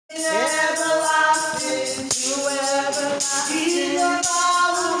everlasting to everlasting. Jesus, I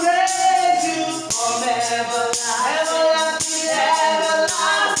will praise you from everlasting,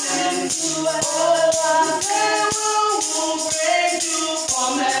 everlasting to everlasting. Will praise you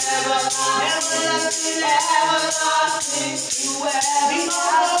from everlasting, everlasting to everlasting.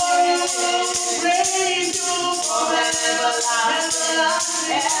 Praise you from everlasting,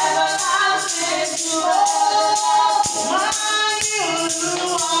 everlasting to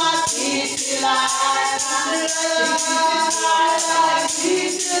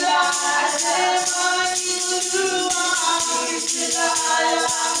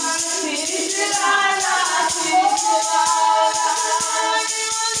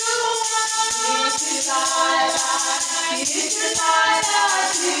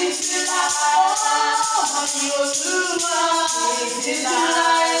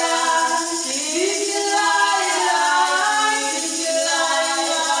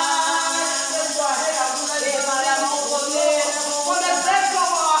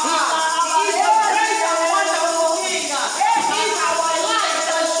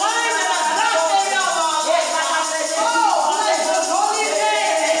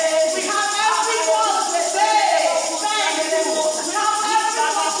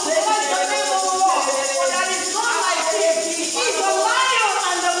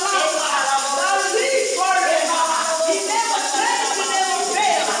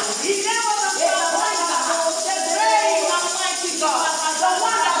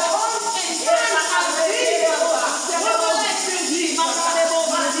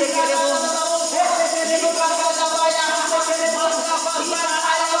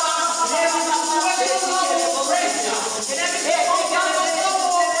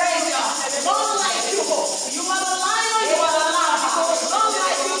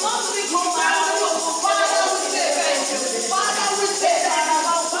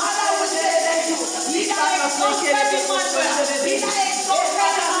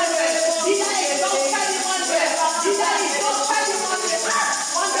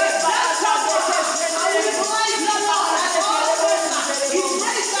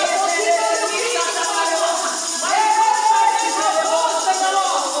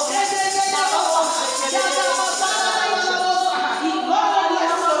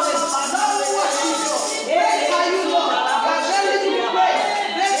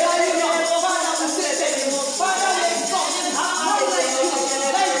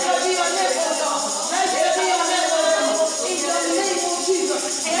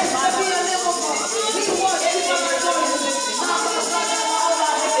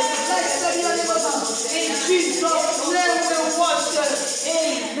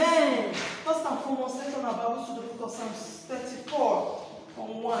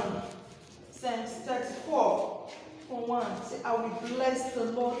I will bless the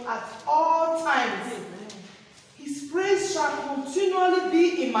Lord at all times. Amen. His praise shall continually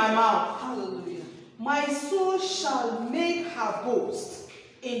be in my mouth. Hallelujah. My soul shall make her boast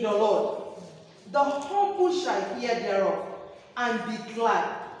in the Lord. The humble shall hear thereof and be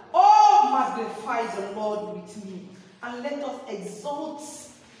glad. Oh, magnify the Lord with me, and let us exalt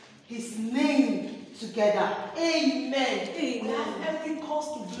his name together. Amen. Amen. We have every cause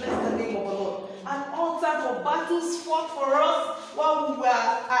to bless the name of the Lord. An altar for battles fought for us while we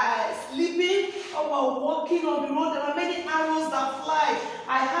were sleeping or while walking on the road. There were many arrows that fly.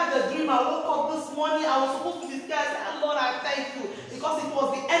 I had a dream. I woke up this morning. I was supposed to be scared. I said, Lord, I thank you, because it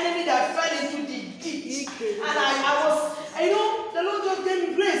was the enemy that fell into the ditch. And I was, the Lord just gave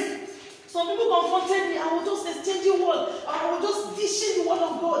me grace. Some people confronted me. I was just exchanging words. I was just dishing the word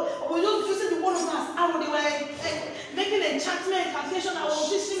of God. I was just using the word of God as arrow. They were making enchantment, incantation. I was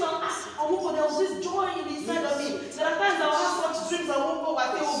dishing my ass. There was this joy inside of me. There are times I will have such dreams. I woke up.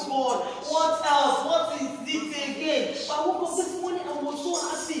 I say, oh God, what else? What is it again? But I woke up this morning. I was so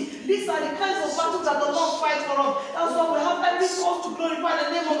happy. These are the kinds of battles that the Lord fights for us. That's why we have every cause to glorify the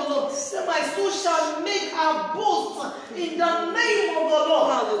name of the Lord. Say, my soul shall make her boast in the name of the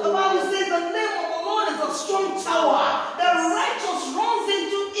Lord. The Bible says the name of the Lord is a strong tower. The righteous runs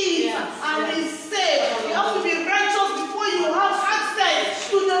into it and is saved. You have to be righteous before you have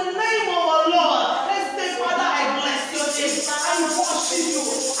access to the name of the Lord. Let's say, Father, I bless your name. I worship you.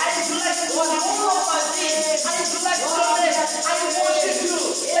 I bless you for the whole of my name. I bless your name. I worship you.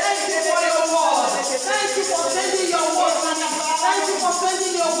 Thank you for your word. Thank you for sending your word to me. Thank you for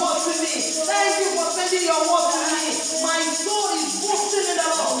sending your word to me. Thank you for sending your word to me. My soul is boasting in the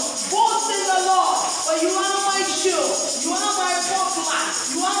Lord. Boast in the Lord. For you are my shield. You are my buckler.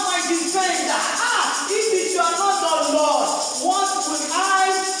 You are my defender. If you are not the Lord, what would I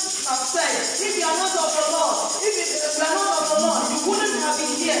have said? If you are not of the Lord, if you are not of the Lord, you wouldn't have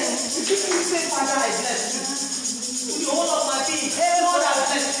been here. Father, I bless you. With the whole of my being, Lord, I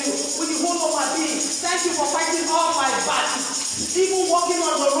bless you. With the whole of my being, thank you for fighting all my battles. Even walking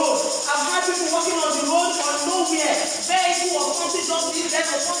on the road, I've had people walking on the road or nowhere. Vehicle or something just did that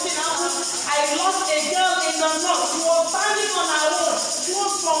or something happened. I lost a girl in the north. She was standing on her own. She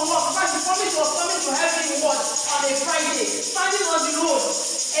was from work. In fact, she promised she was coming to help me watch on a Friday. Standing on the road,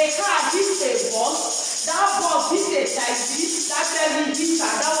 a car hit a bus. That bus hit a taxi. That person hit her.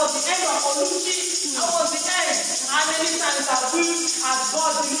 That was the end of Oluchi. That was the end. How many times have we, as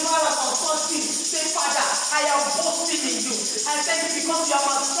God, delivered us on something? Say, Father, I am boasting in you. I thank you because you are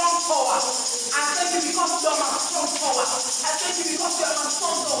my strong power. I thank you because you are my strong power. I thank you because you are my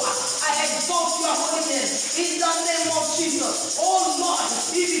strong power. I exalt your holy name in the name of Jesus. Oh Lord,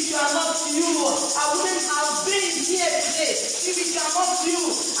 if it were not to you, Lord, I wouldn't have been here today. If it were not to you,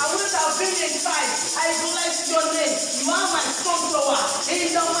 I wouldn't have been inside. I bless your name. You are my strong power. In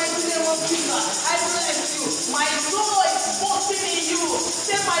the mighty name of Jesus, I bless you. My soul is boasting in you.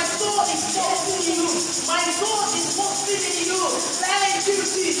 Say, my soul is boasting in you. My soul is boasting in you. Thank you,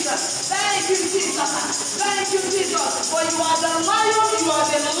 Jesus. Thank you, Jesus. Thank you, Jesus. For you are the lion, you are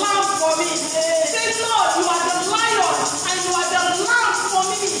the lamb for me. Say, Lord, you are the lion and you are the lamb for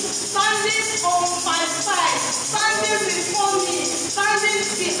me. Standing on my side, standing before me, standing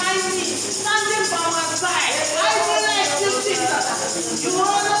behind me, standing by my side. I bless you, Jesus. You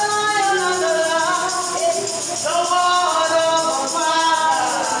are the lion and the lamb, the word of the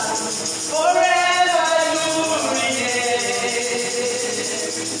Father. Forever you reign.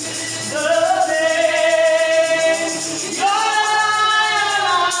 The name, your lion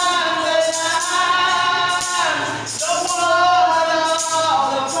and the lamb, the word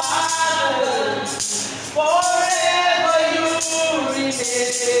of the Father. Forever you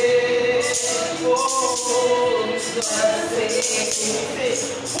remain. Oh, the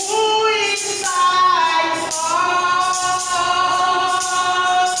same. Who is like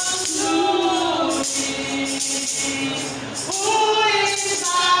unto thee? Who is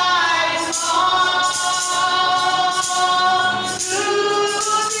like unto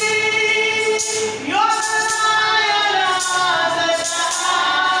thee? You're the Lion and the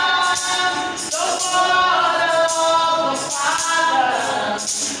Lamb, the word of the Father.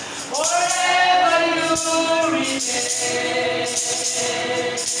 Forever you remain.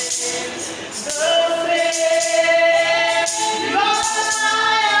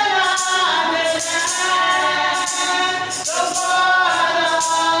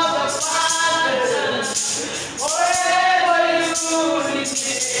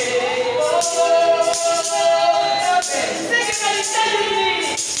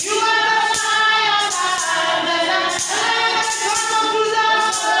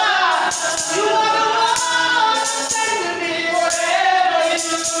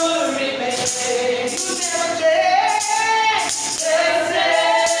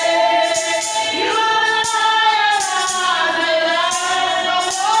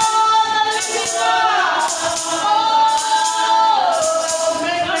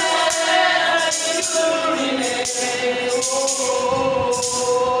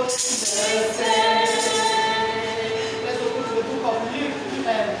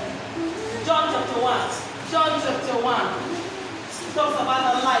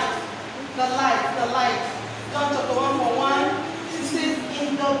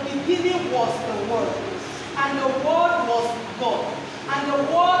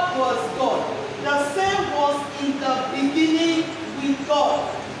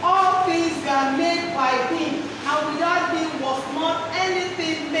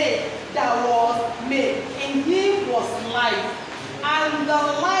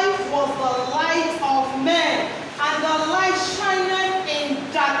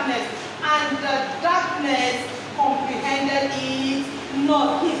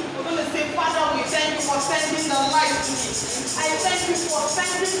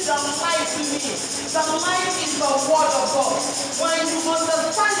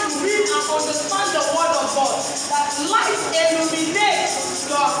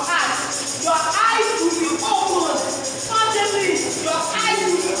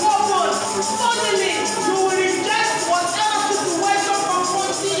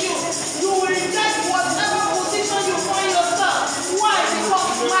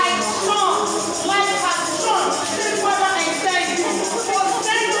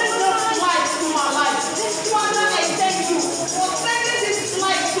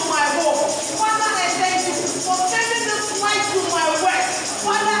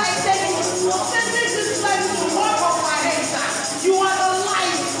 Father, I thank you for sending this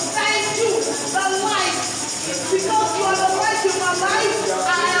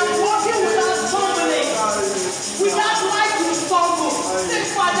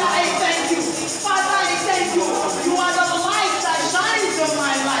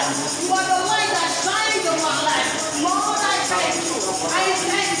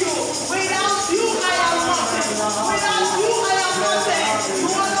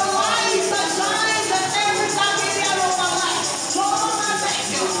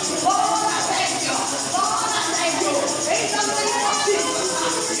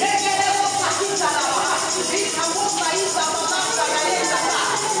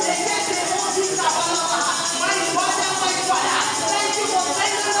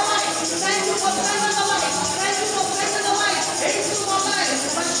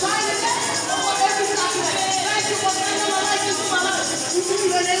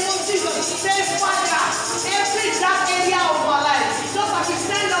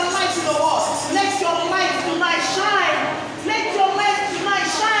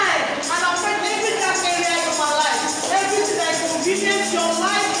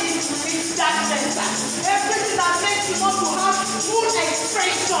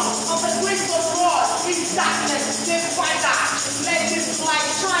darkness, this fighter, let this light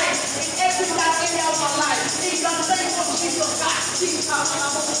shine in every dark area of my life. In the name of Jesus Christ, Jesus, let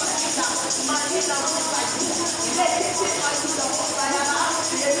it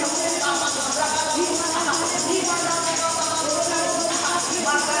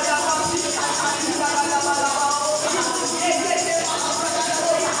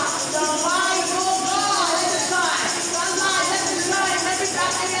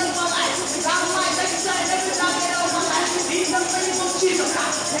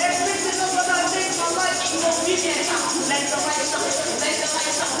let the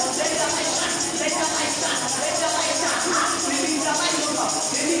light shine.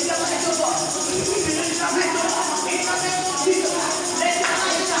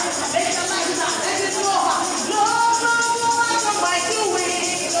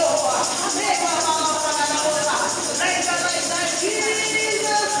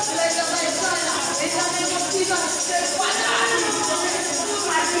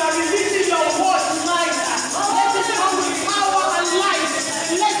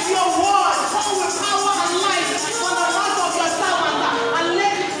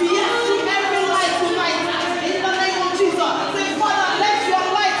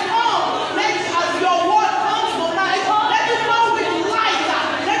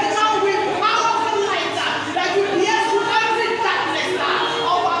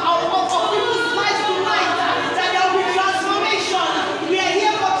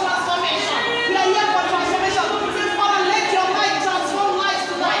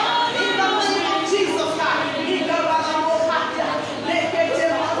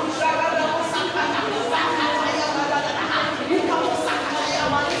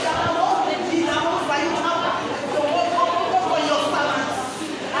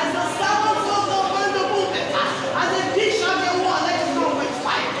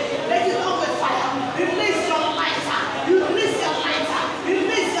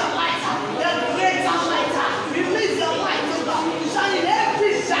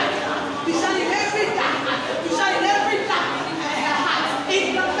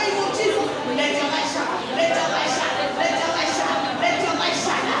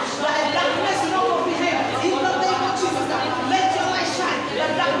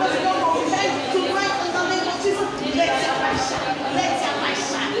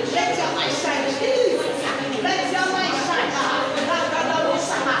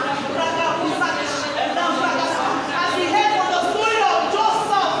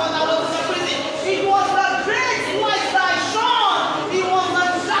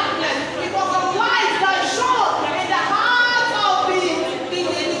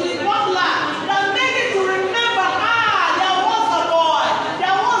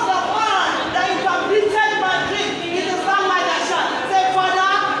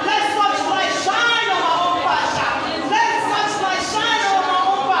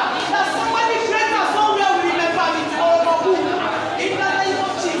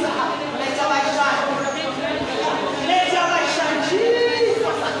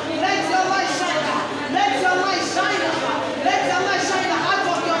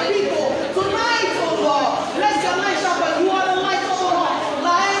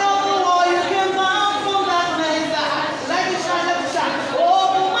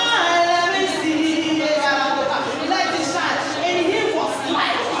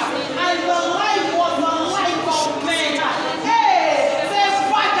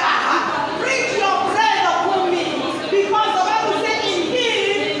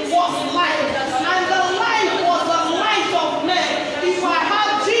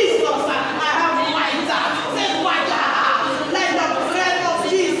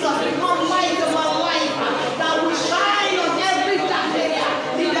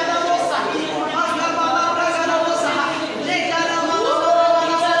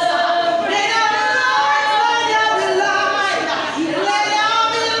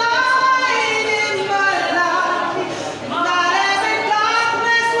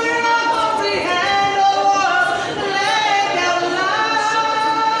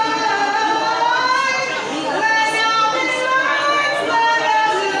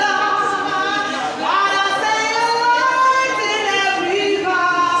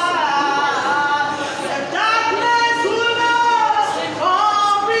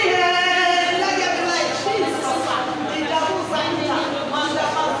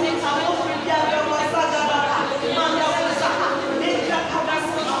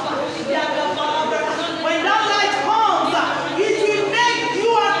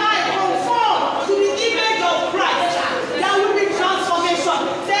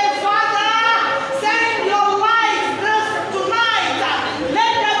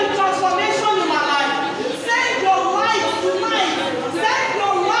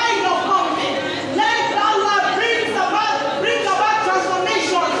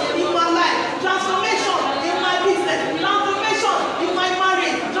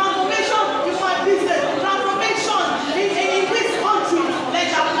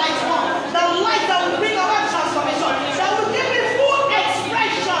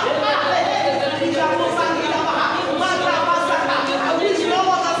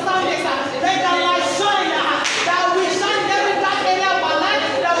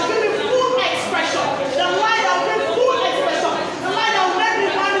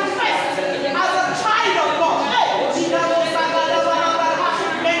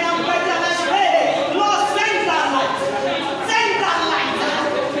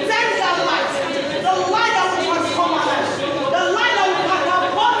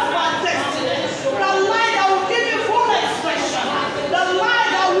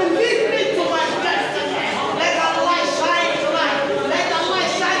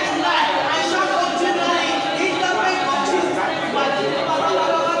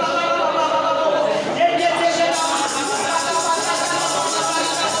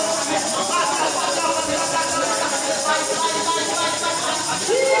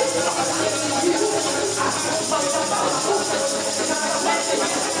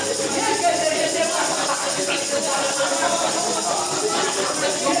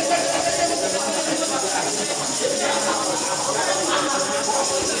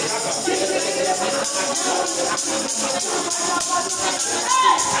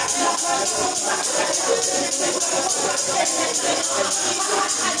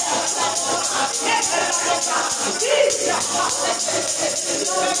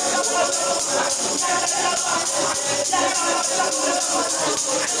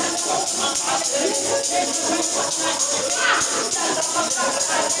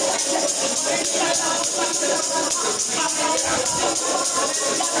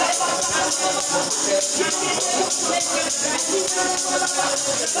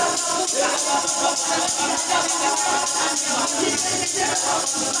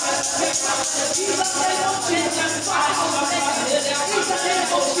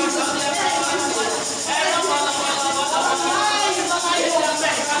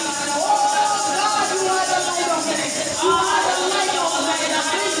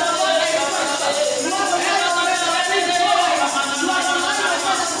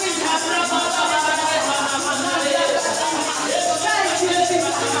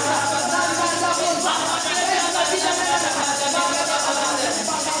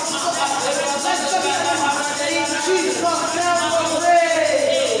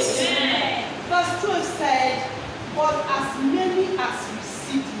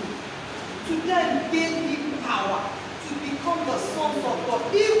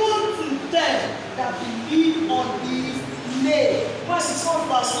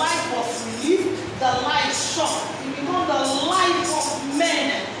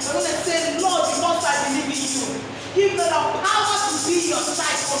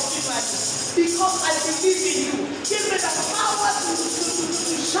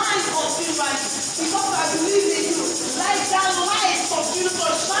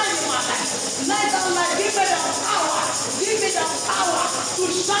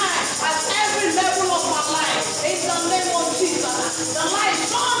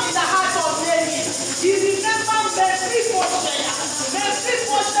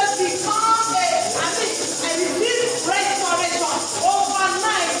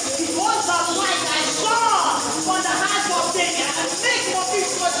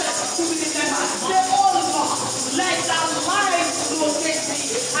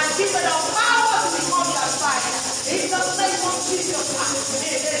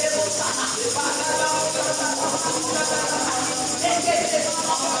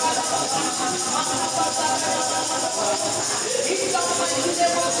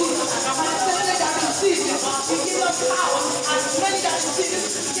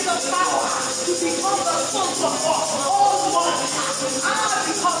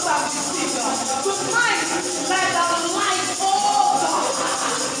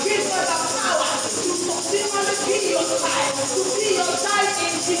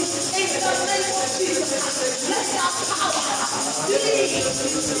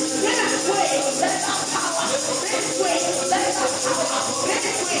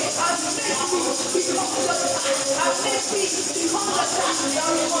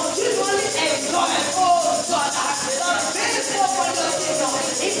 Continually enjoy, oh God,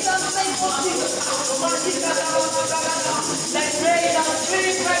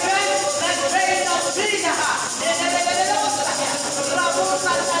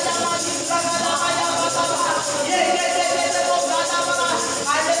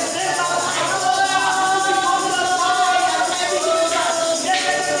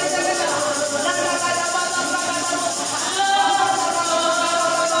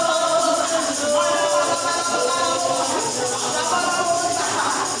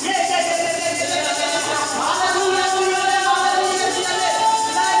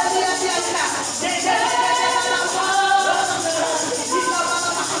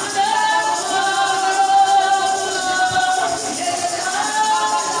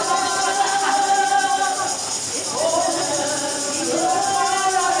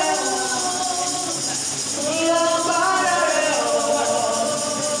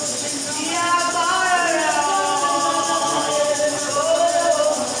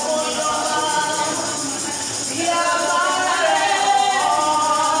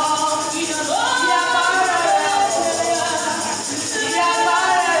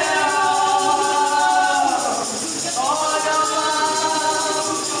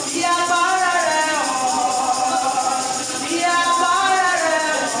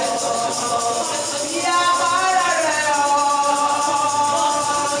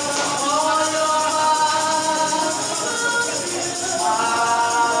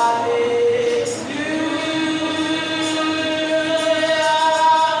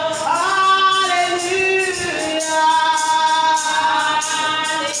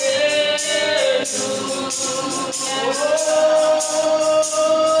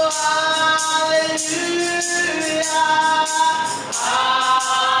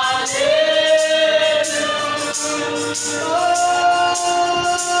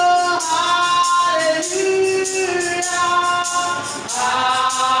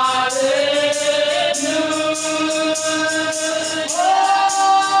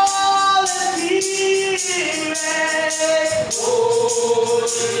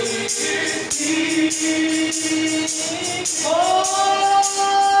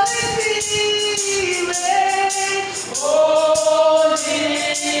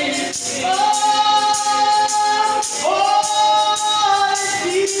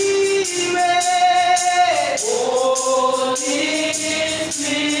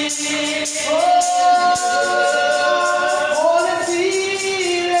 You are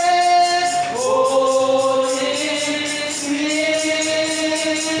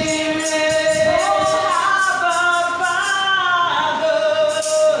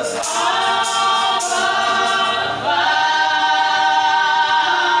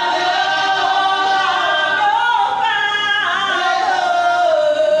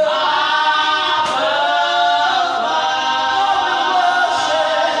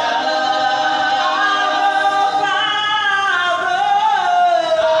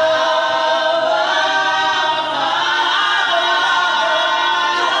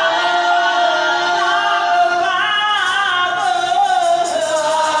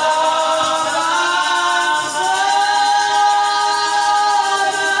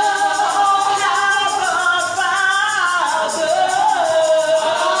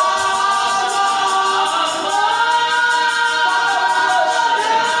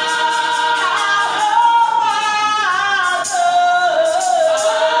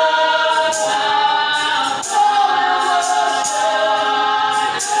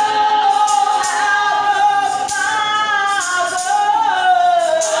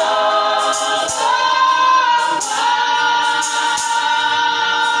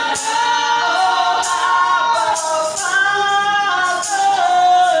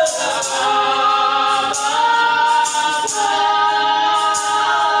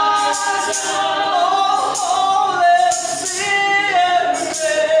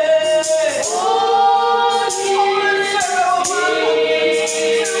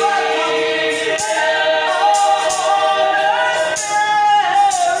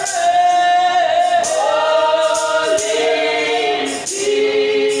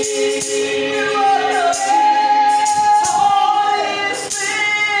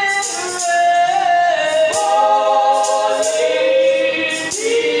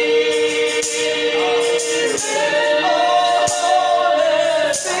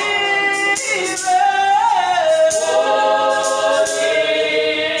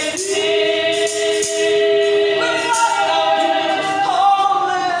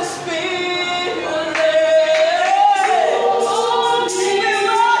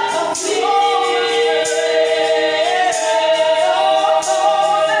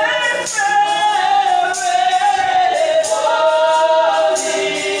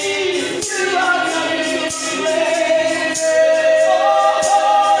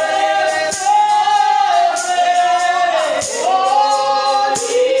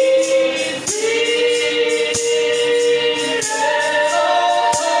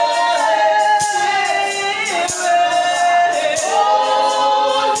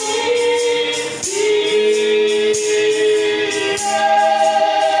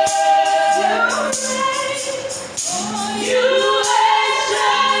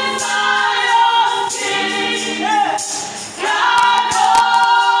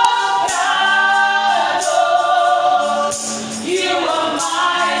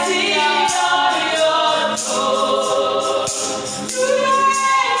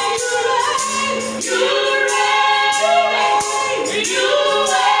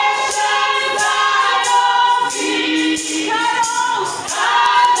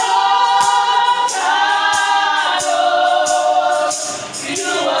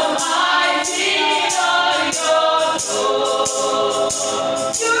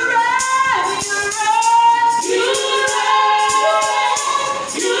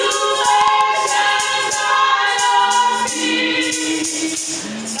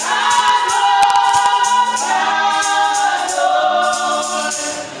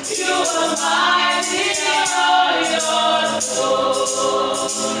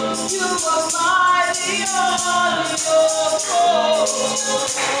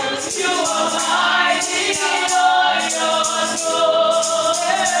mighty.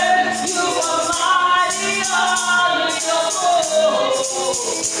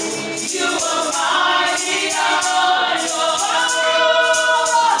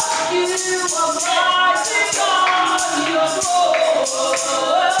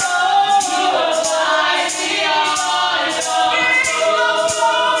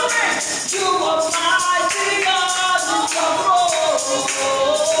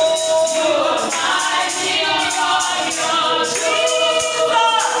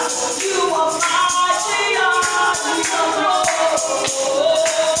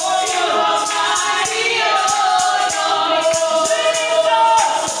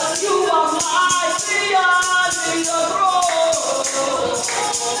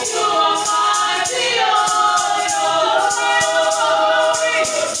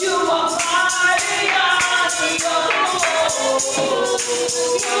 You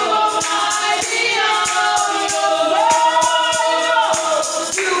are mighty,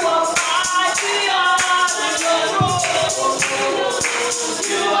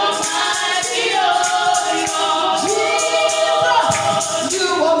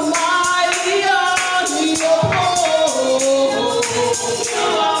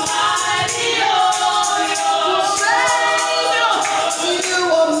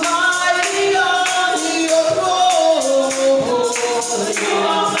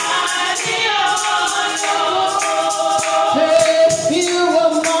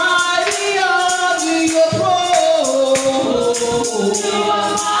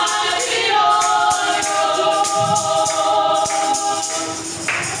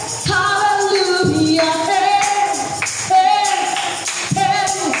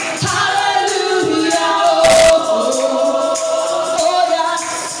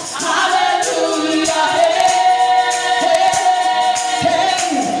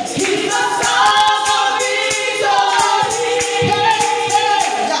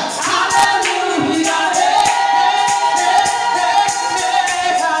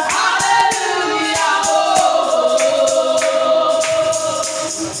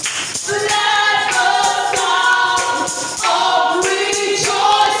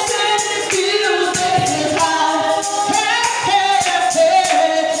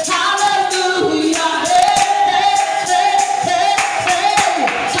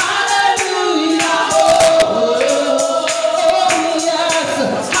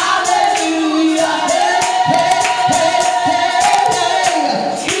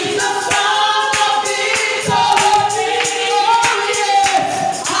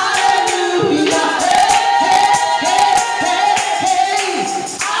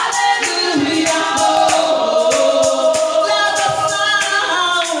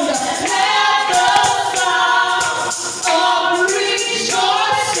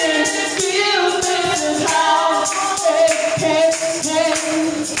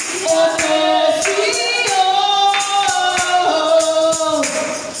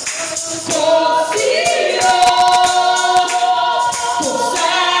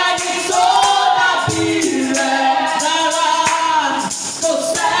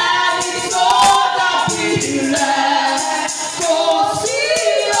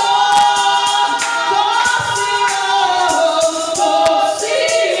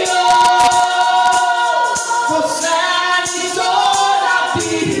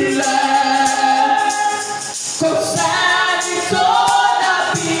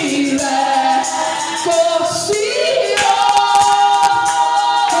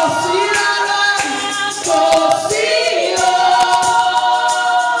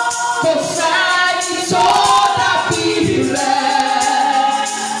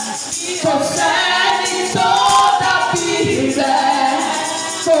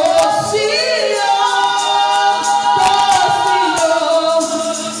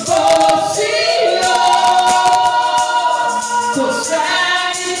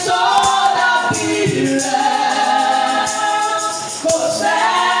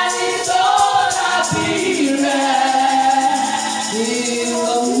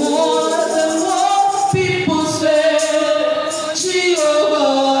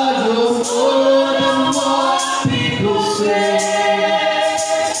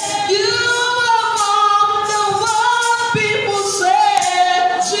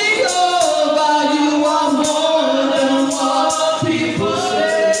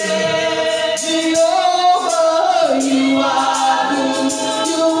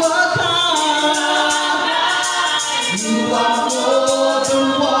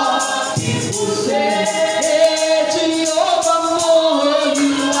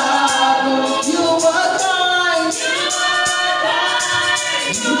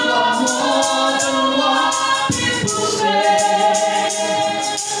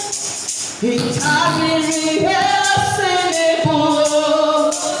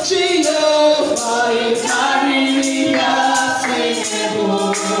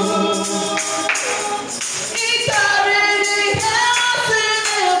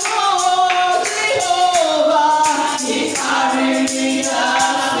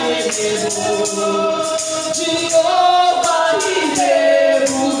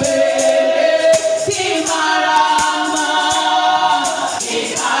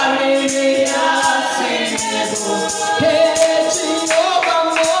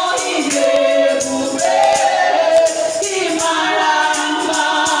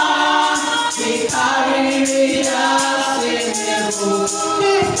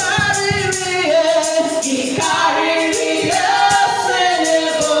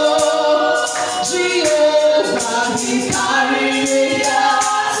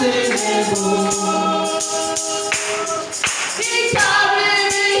 He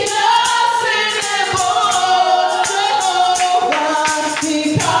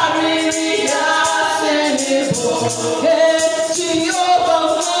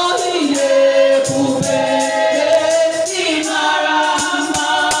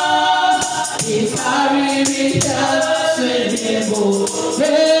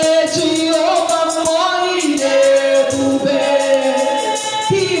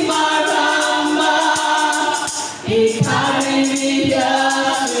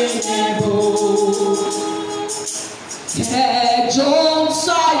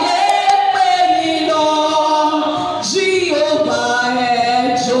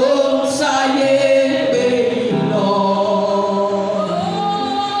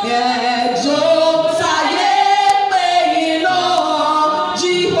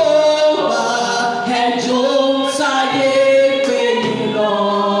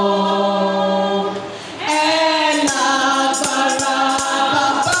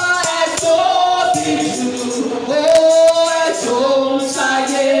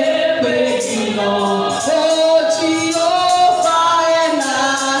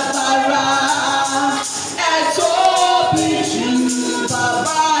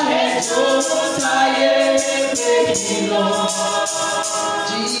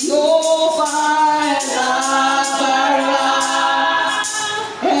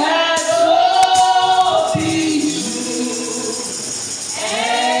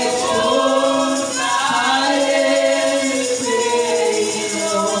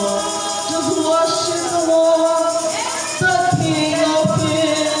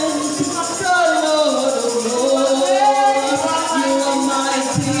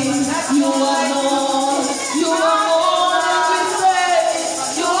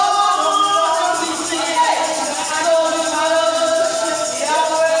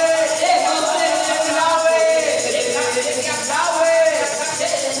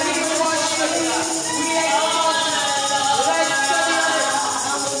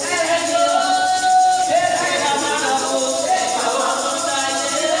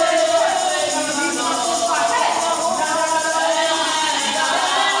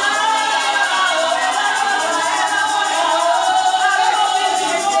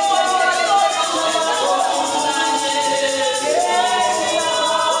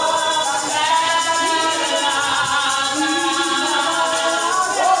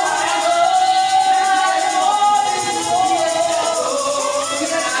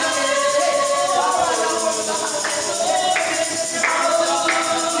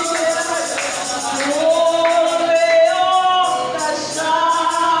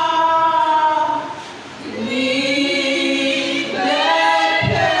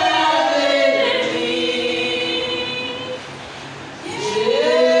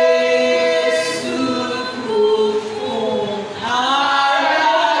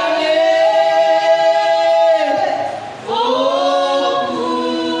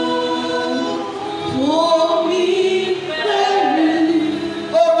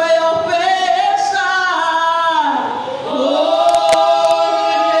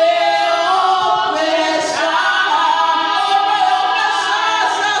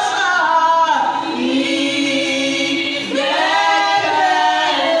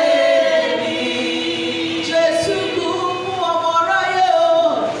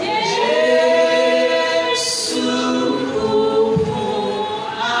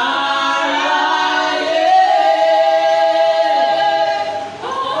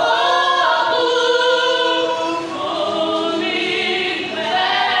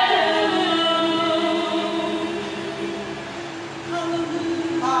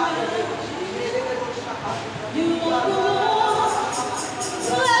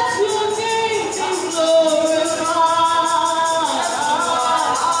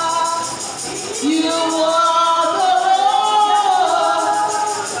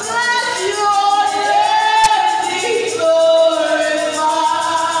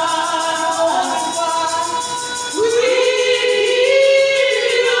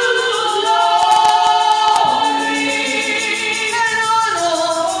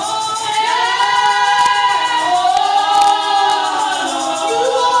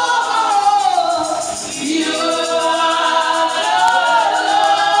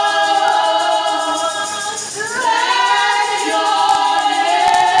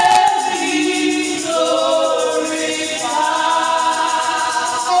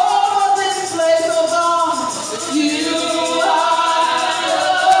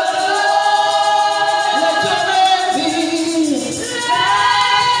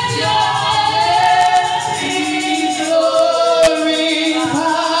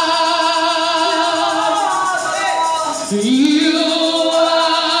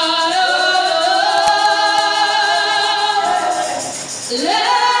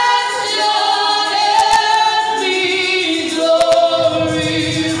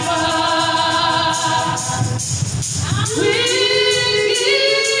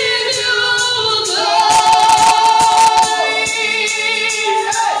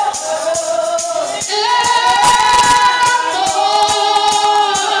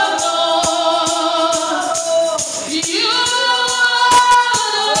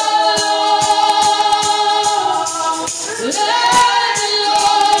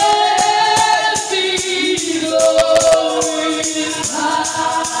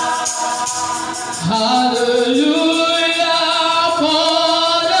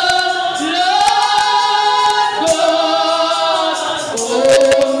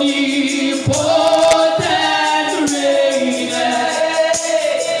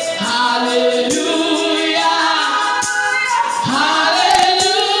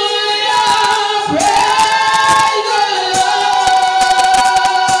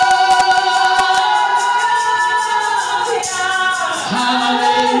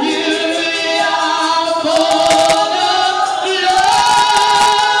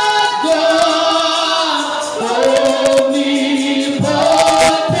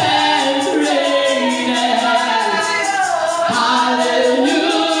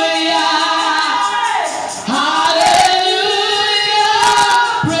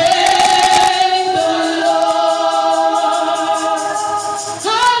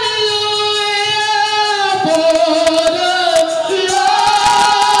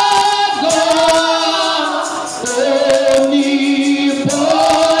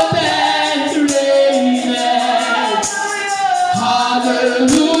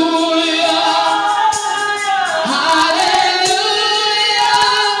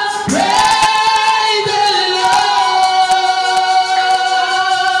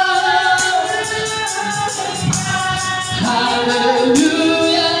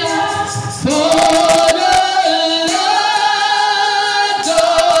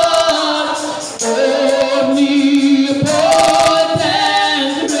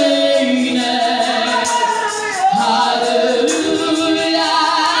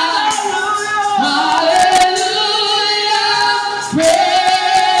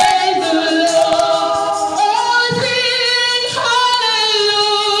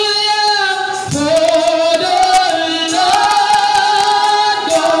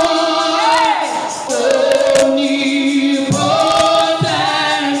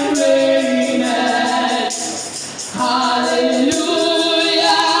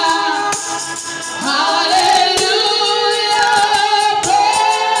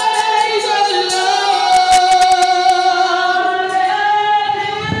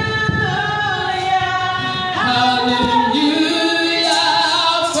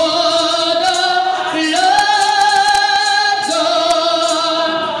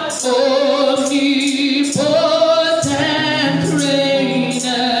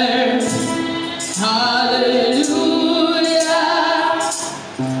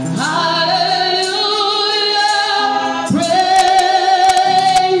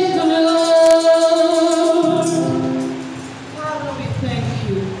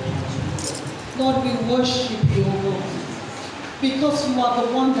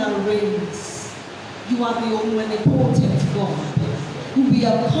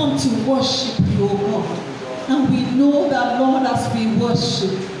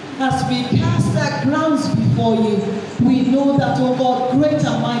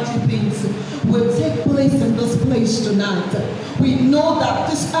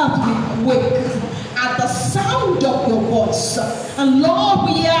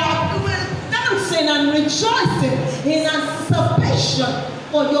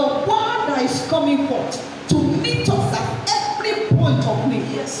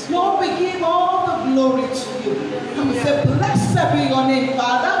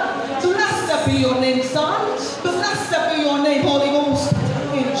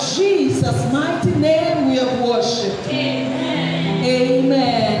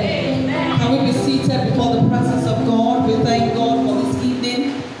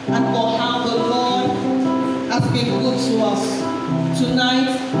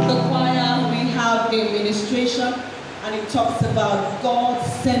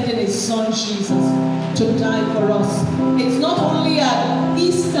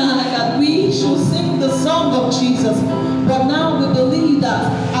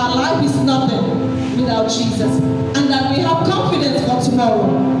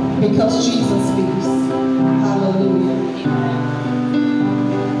Tomorrow.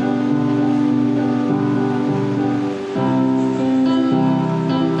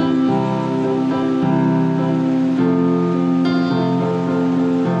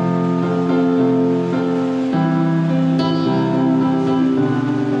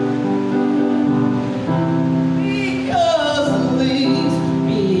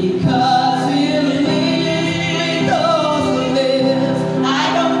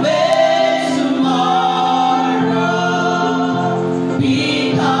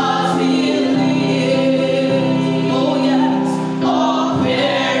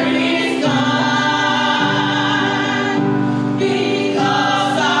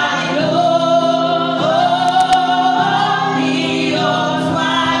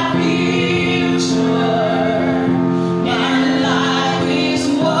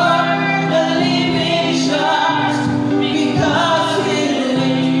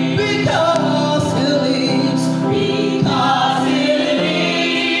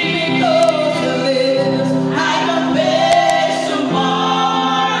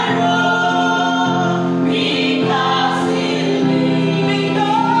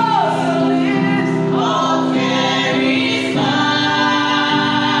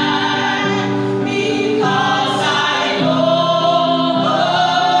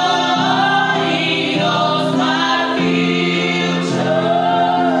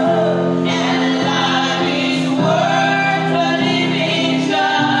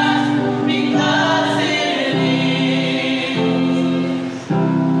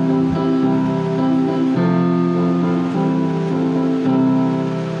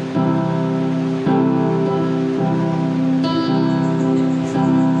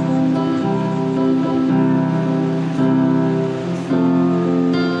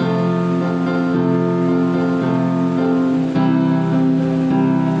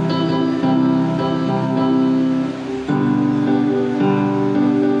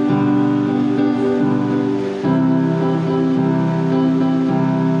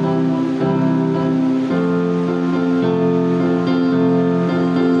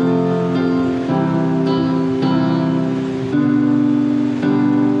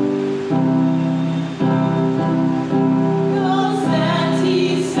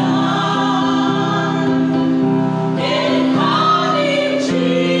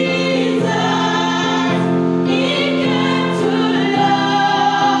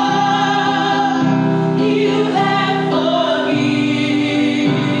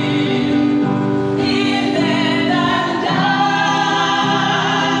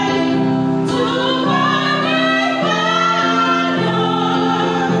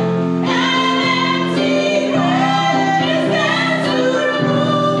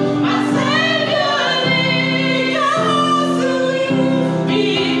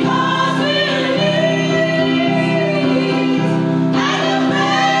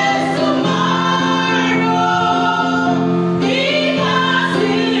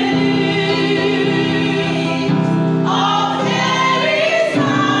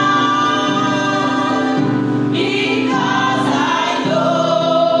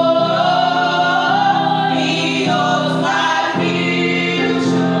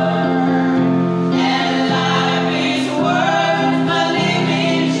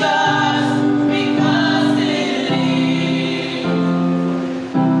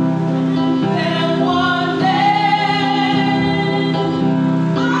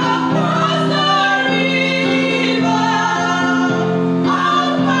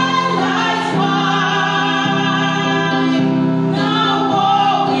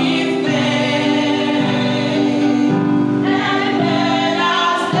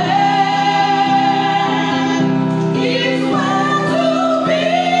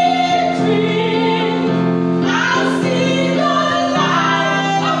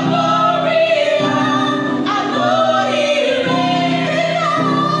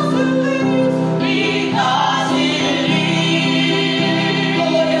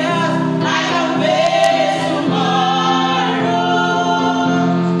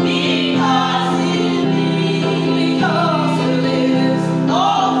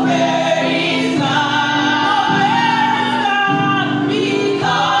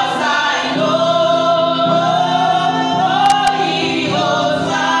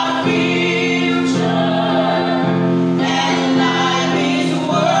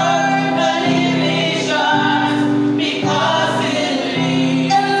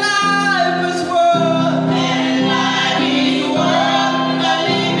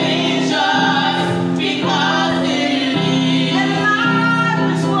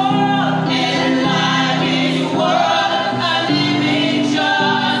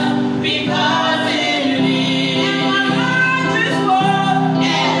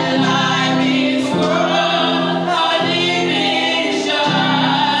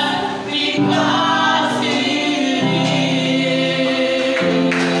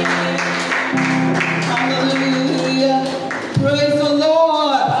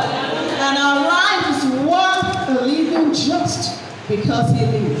 as he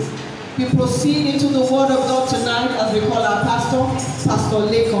leads. We proceed into the word of God tonight as we call our pastor, Pastor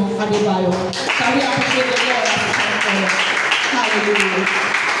Lekon Adebayo. Can we appreciate the Lord as we come forward? Hallelujah.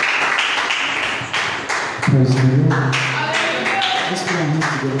 Praise the Lord. Let's put our hands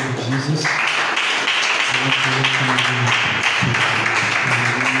together for Jesus.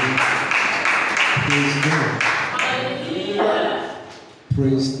 Praise God.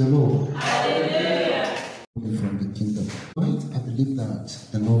 Praise the Lord. From the kingdom. Right? I believe that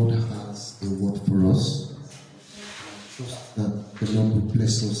the Lord has a word for us. Trust that the Lord will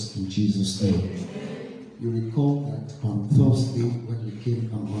bless us in Jesus' name. You recall that on Thursday when we came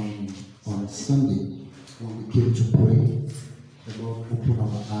on Sunday, when we came to pray, the Lord opened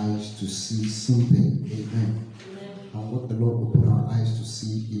our eyes to see something. Amen. And what the Lord opened our eyes to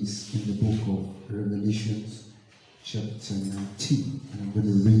see is in the book of Revelation, chapter 19. And I'm going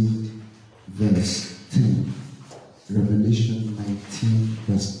to read verse 10. Revelation 19,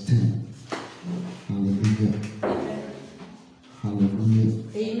 verse 10. Hallelujah. Hallelujah.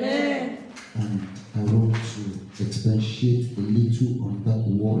 Amen. And I want to expatiate a little on that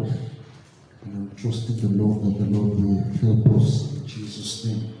word. And I'm trusting the Lord that the Lord will help us in Jesus'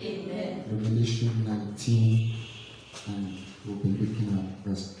 name. Amen. Revelation 19, and we'll be looking at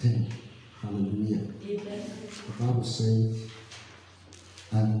verse 10. Hallelujah. Amen. The Bible says,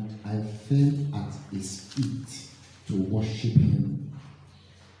 and I fell at his feet to worship him,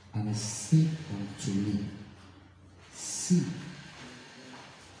 and he said unto me, See,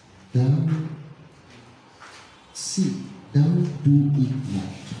 thou do it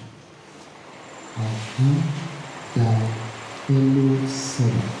not. I am thy fellow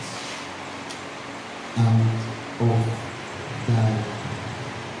servant, and of thy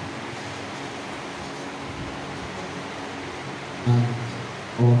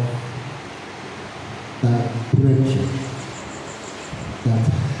brethren that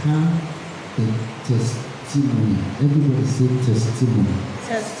have a testimony. Everybody say testimony.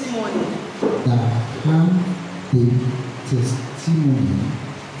 Testimony. That have the testimony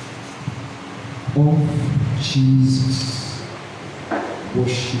of Jesus.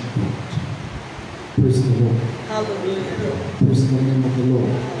 Worship God. Praise the Lord. Hallelujah. Praise the name of the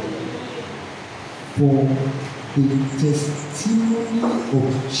Lord. For the testimony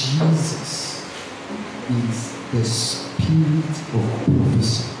of Jesus is the spirit of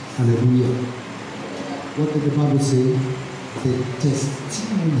prophecy. Hallelujah. What did the Bible say? The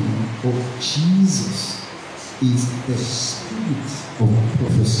testimony of Jesus is the spirit of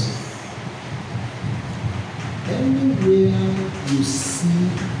prophecy. Anywhere you see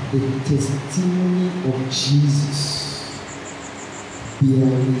the testimony of Jesus,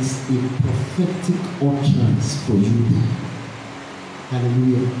 there is a prophetic utterance for you there.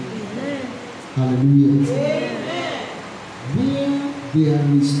 Hallelujah. Amen. Hallelujah. Amen. Where there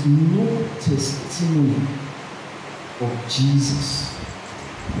is no testimony of Jesus,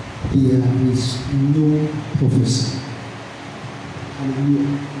 there is no prophecy.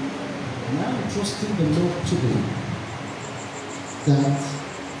 Hallelujah. And I'm trusting the Lord today that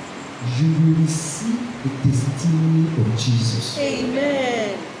you will receive the testimony of Jesus. Amen.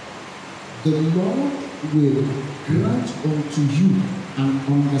 The Lord will grant unto you an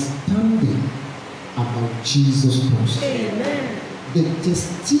understanding about Jesus Christ. Amen. The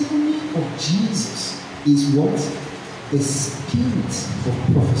testimony of Jesus is what? The spirit of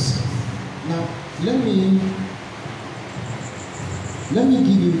prophecy. Now, let me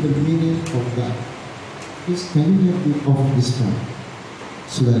give you the meaning of that. Please, can you help me off this one?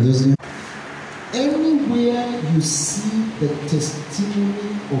 So that doesn't. Anywhere you see the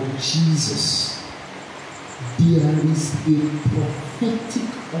testimony of Jesus, there is a prophetic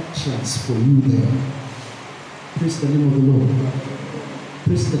utterance for you there. Praise the name of the Lord.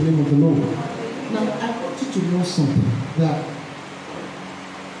 Praise the name of the Lord. Now, I want you to know something, that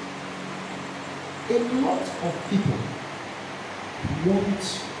a lot of people want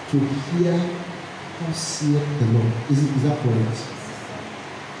to hear how saith the Lord. Is that correct?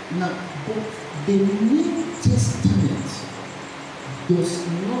 Now, but the New Testament does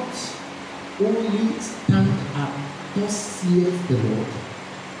not only stand at thus saith the Lord.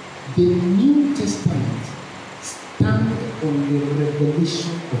 The New Testament stands on the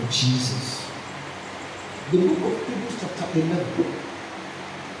revelation of Jesus. The book of Hebrews chapter 11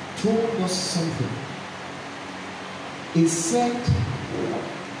 told us something. It said,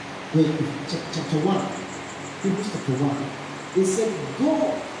 chapter 1, Hebrews chapter 1, it said,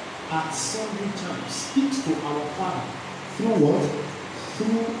 God at sundry times speaks to our Father through what?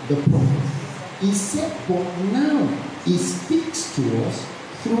 Through the prophet. He said, but now he speaks to us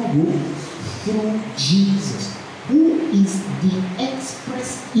through who? Through Jesus. who is the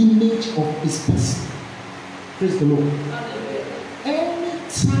express image of his person. Praise the Lord.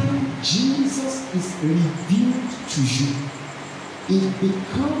 Anytime Jesus is revealed to you, it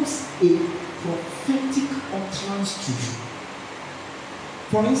becomes a prophetic utterance to you.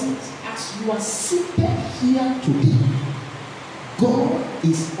 For instance, as you are seated here today, God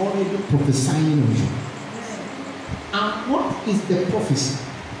is already prophesying on you. And what is the prophecy?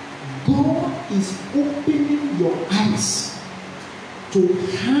 God is opening your eyes to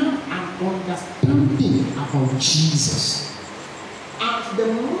have an understanding about Jesus. At the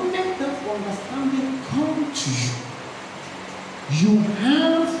moment that understanding comes to you, you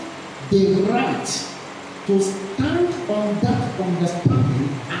have the right to stand on that understanding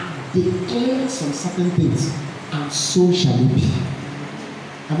and declare some certain things, and so shall it be.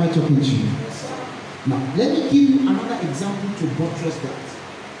 Am I talking to you? Now, let me give you another example to buttress that.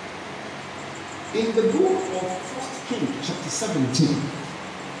 In the book of 1 Kings, chapter 17,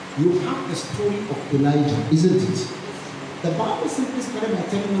 you have the story of Elijah, isn't it? The Bible simply started by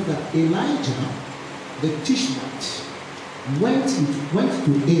telling us that Elijah, the Tishbite, went to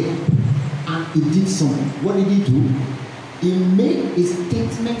Ahab and he did something. What did he do? He made a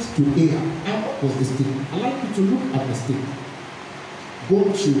statement to Ahab. And what was the statement? I'd like you to look at the statement.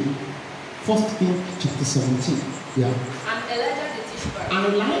 Go to 1 Kings chapter 17. Yeah. And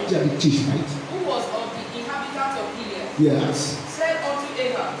Elijah the Tishbite, who was of the inhabitants of Gilead, yes, said unto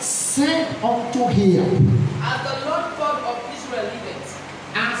Ahab, as the Lord God of Israel liveth,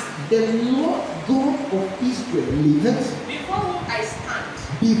 as the Lord God of Israel liveth, before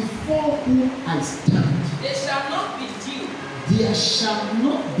whom I stand, there shall not be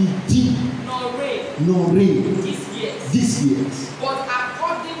dew, nor rain this year, but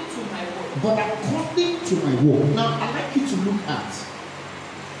according to my word. Now I'd like you to look at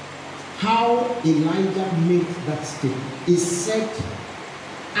how Elijah made that statement. He said,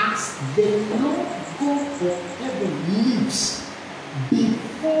 as the Lord God of heaven lives,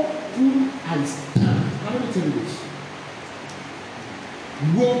 before whom I stand. Now let me tell you this.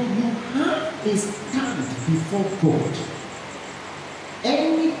 When you have a stand before God,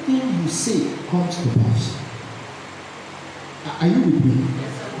 anything you say comes to pass. Are you with me?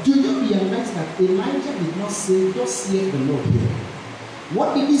 Yes, do you realize that Elijah did not say, "Thus saith the Lord" here?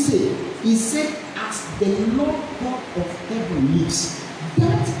 What did he say? He said, as the Lord God of heaven lives.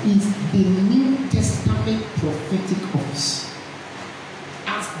 That is the New Testament prophetic office.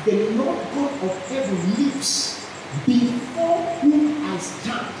 As the Lord God of heaven lives, before whom I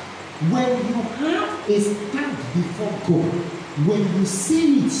stand. When you have a stand before God, when you say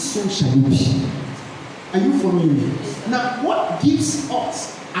it, so shall it be. Are you following me? Now, what gives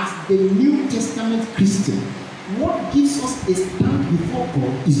us as the New Testament Christian, what gives us a stand before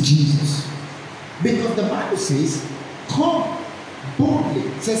God is Jesus. Because the Bible says, come boldly.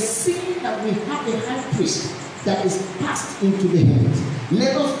 It says, seeing that we have a high priest that is passed into the heavens,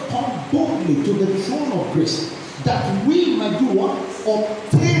 let us come boldly to the throne of grace, that we might do what?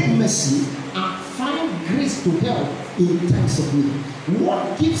 Obtain mercy and find grace to help in times of need.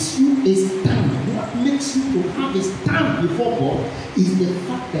 What gives you a stand, what makes you to have a stand before God is the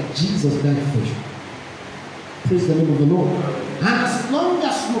fact that Jesus died for you. Praise the name of the Lord. And as long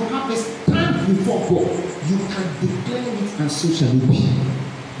as you have a stand before God, you can declare it and so shall it be.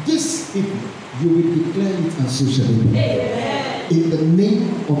 This evening, you will declare it and so shall it be. Amen. In the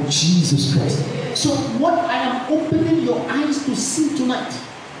name of Jesus Christ. So what I am opening your eyes to see tonight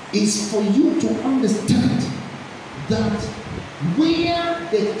is for you to understand that where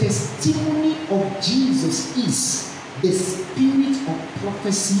the testimony of Jesus is, the spirit of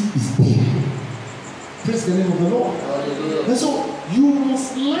prophecy is there. Praise the name of the Lord. And so you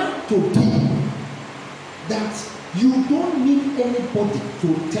must learn today that you don't need anybody to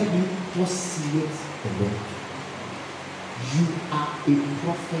tell you what saith the Lord. You are a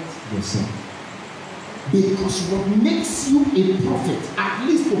prophet yourself. Because what makes you a prophet, at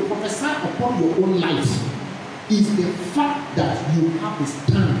least to prophesy upon your own life, is the fact that you have a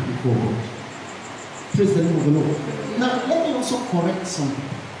stand before God. Praise the name of the Lord. Now, let me also correct something.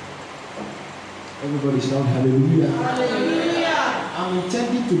 Everybody shout hallelujah. Hallelujah. I'm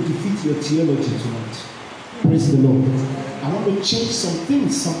intending to defeat your theology tonight. Praise the Lord. I want to change some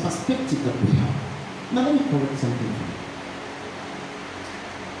things, some perspective that we have. Now, let me correct something.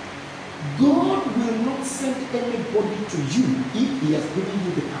 God will not send anybody to you if He has given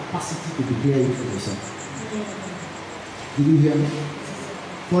you the capacity to declare it for yourself. Did you hear me?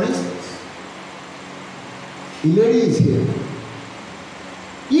 For instance, Ileri is here.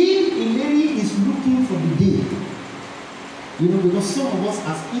 If Ileri is looking for the day You know, because some of us,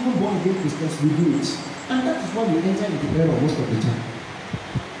 as even born again Christians, we do it. And that is why we enter into error most of the time.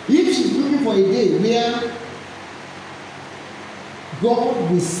 If she's looking for a day where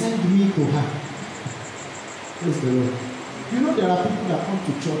God will send me to her, praise the Lord. You know, there are people that come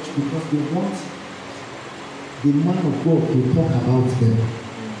to church because they want the man of God to talk about them.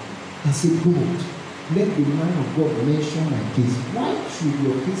 I say, God, let the man of God mention my case. Why should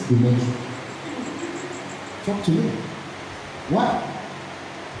your case be mentioned? Talk to me. Why?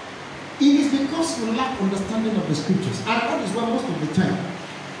 It is because you lack understanding of the scriptures. And that is why most of the time,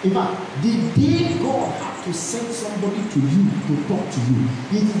 in fact, the day God had to send somebody to you to talk to you,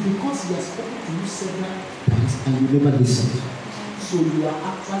 it is because he has spoken to you several times and you never listened. So you are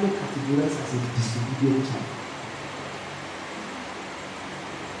actually categorized as a disobedient child.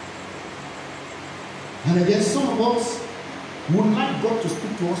 And again, some of us would like God to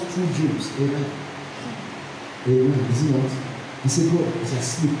speak to us through dreams. Amen. Amen. Is it not? He said, God, as I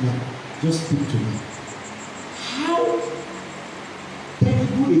sleep now, just speak to me. How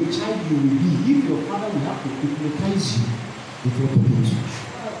terrible a child you will be if your father will have to hypnotize you before talking to you.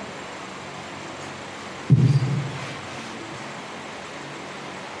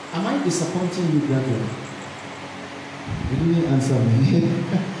 Am I disappointing you, brethren? You didn't answer me.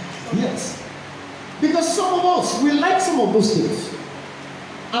 Yes. Because some of us, we like some of those things.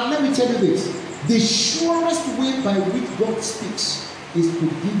 And let me tell you this. The surest way by which God speaks is to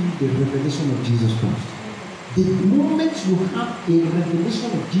give you the revelation of Jesus Christ. The moment you have a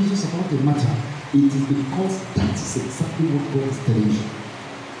revelation of Jesus about the matter, it is because that is exactly what God is telling you.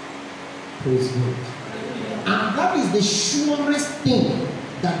 Praise God. And that is the surest thing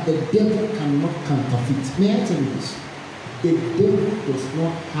that the devil cannot counterfeit. May I tell you this? The devil does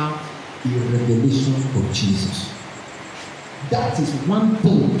not have a revelation of Jesus. That is one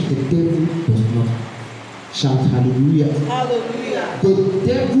thing the devil does not have. Shout hallelujah. Hallelujah. The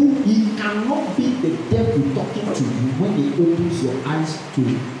devil, he cannot be the devil talking to you when he opens your eyes to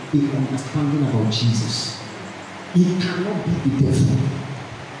a understanding about Jesus. He cannot be the devil.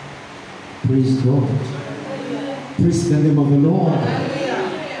 Praise God. Praise the name of the Lord.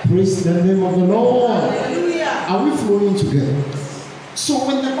 Praise the name of the Lord. Are we flowing together? So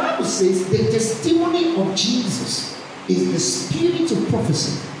when the Bible says the testimony of Jesus is the spirit of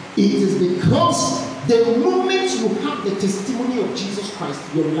prophecy, it is because the moment you have the testimony of Jesus Christ,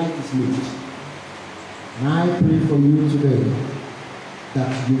 your life is made. And I pray for you today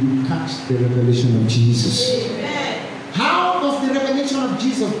that you will catch the revelation of Jesus. Amen. How does the revelation of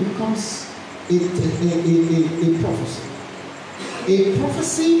Jesus becomes a prophecy? A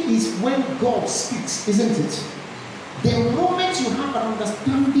prophecy is when God speaks, isn't it? The moment you have an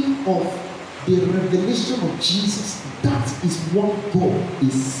understanding of the revelation of Jesus, that is what God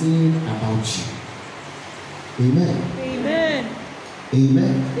is saying about you. Amen. Amen.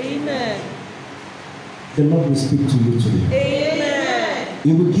 Amen. Amen. The Lord will speak to you today. Amen.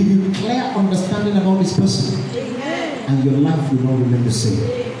 He will give you clear understanding about this person. Amen. And your life will not remain the same.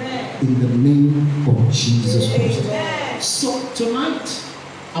 Amen. In the name of Jesus Christ. Amen. So tonight,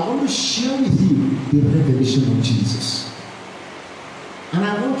 I want to share with you the revelation of Jesus. And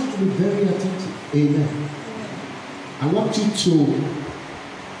I want you to be very attentive. Amen. I want you to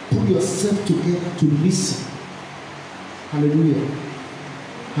put yourself together to listen. Hallelujah.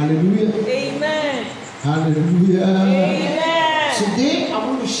 Hallelujah. Amen. Hallelujah. Amen. Today, I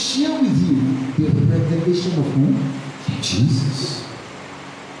want to share with you the revelation of who? Jesus.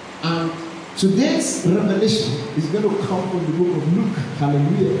 And today's revelation is going to come from the book of Luke.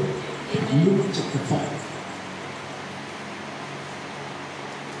 Hallelujah. Amen. Luke chapter 5.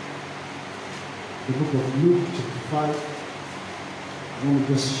 The book of Luke chapter 5. I want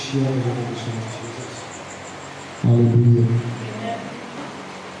to just share the revelation of Jesus. Hallelujah. Amen.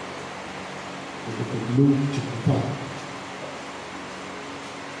 The book of Luke chapter 5.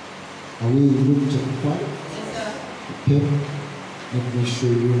 Are we in Luke chapter 5? Okay. Let me show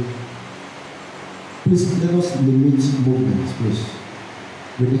you. Please let us limit movement, please.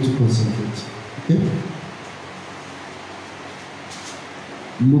 We need to concentrate. Okay?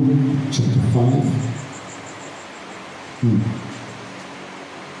 Luke chapter 5.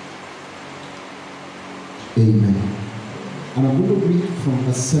 Amen. And I'm going to read from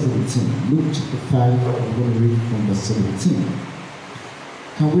verse 17. Luke chapter 5, I'm going to read from verse 17.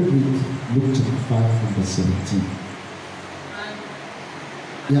 Can we read Luke chapter 5 from verse 17?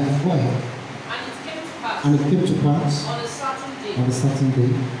 Yeah, go ahead. And it came to pass on a certain day, on a certain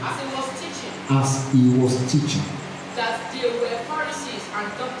day, as he was teaching, that there were Pharisees and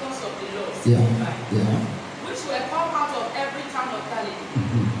doctors of the law yeah, sitting by, yeah, which were come out of every town of Galilee,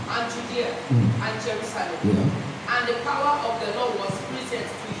 and Judea, and Jerusalem, yeah, and and the power of the Lord was present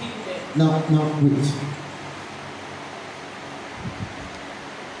to heal them. Now wait.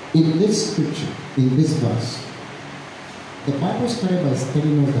 In this scripture, in this verse, the Bible started by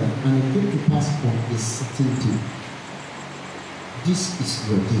telling us that, and it came to pass on a certain day. This is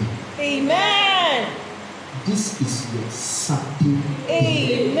your day. Amen. This is your certain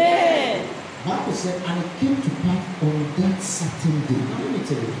day. Amen. Bible said, and it came to pass on that certain day. Now let me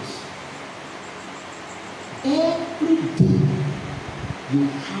tell you this. Every day you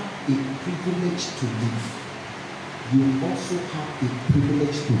have a privilege to live. You also have a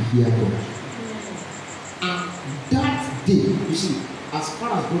privilege to hear God. And that day, you see, as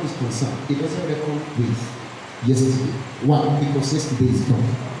far as God is concerned, it doesn't reckon with yesterday. Why? Because yesterday is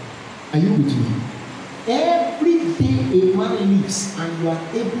gone. Are you with me? Every day a man lives and you are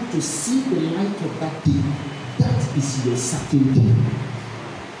able to see the light of that day, that is your certain day.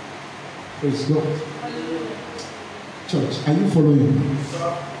 Praise God. Church, are you following me?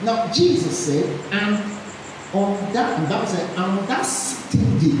 Now, Jesus said, and on that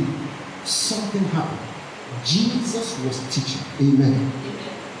certain day, something happened. Jesus was teaching. Amen. Amen.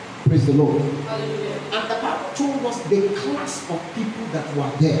 Praise the Lord. Hallelujah. And the Bible told us the class of people that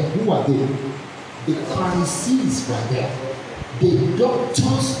were there. Who were there? The Pharisees were there. The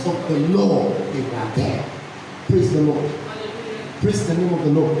doctors of the law, they were there. Praise the Lord. Hallelujah. Praise the name of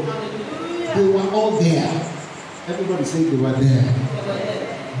the Lord. Hallelujah. They were all there. Everybody say they were there.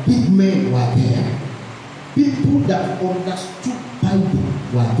 Big men were there. People that understood Bible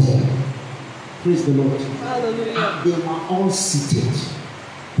were there. Praise the Lord. Hallelujah. And they were all seated.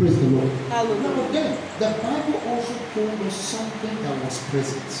 Praise the Lord. Hallelujah. Now then, the Bible also told us something that was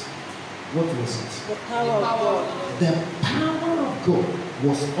present. What was it? The power of God. The power of God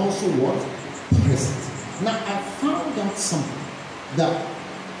was also what? Present. Now I found out something. That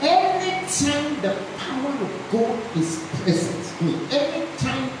anytime the power of God is present,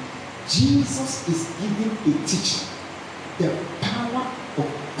 anytime Jesus is giving a teaching, the power of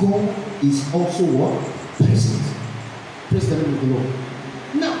God is also what? Present. Praise the name of the Lord.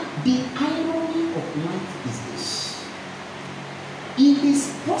 Now, the irony of life is this. It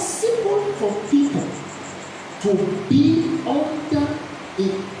is possible for people to be under a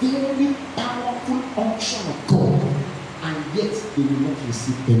very powerful unction of God, and yet they will not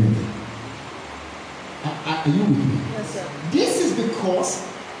receive anything. Are you with me? Yes, sir. This is because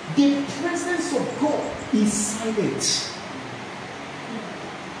the presence of God is silent.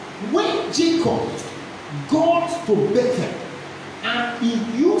 When Jacob got to Bethel and he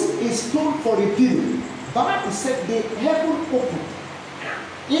used a stone for a pillar, the Bible said the heaven opened.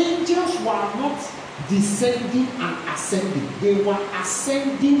 Angels were not descending and ascending, they were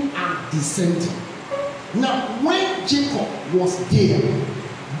ascending and descending. Now, when Jacob was there,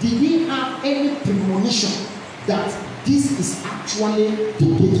 did he have any premonition that this is actually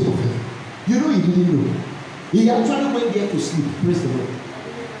the gate of heaven? You know, he didn't know. He actually went there to sleep. Praise the Lord.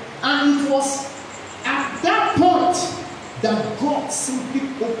 And it was at that point that God simply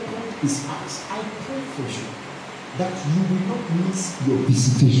opened his eyes. I pray for you that you will not miss your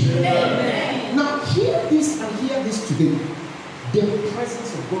visitation. Amen. Now, hear this and hear this today. The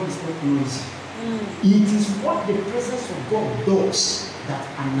presence of God is not noisy. It is what the presence of God does that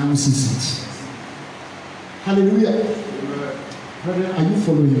announces it. Hallelujah. Brethren, are you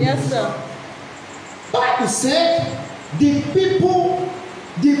following me? Yes, sir. Bible said the people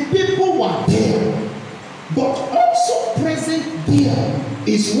were there, but also present there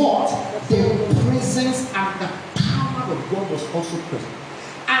is what? The presence and the power of God was also present.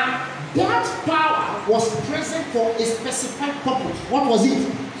 And that power was present for a specific purpose. What was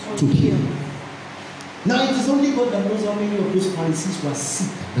it? To heal. Now it is only God that knows how many of those Pharisees were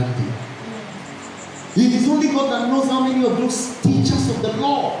sick that day. It is only God that knows how many of those teachers of the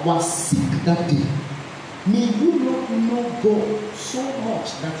law were sick that day. May you not know God so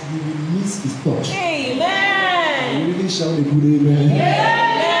much that you will miss his touch. Amen. You really shout a good amen.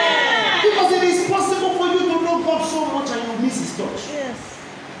 Amen. Because it is possible for you to know God so much and you miss his touch. Yes.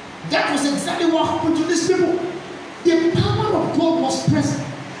 That was exactly what happened to these people. The power of God was present.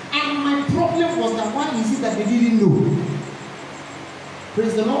 And my problem was that why is it that they didn't know?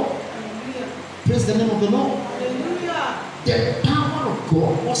 Praise the Lord. Hallelujah. Praise the name of the Lord. Hallelujah. The power of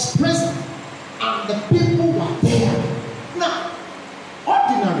God was present. And the people were there. Now,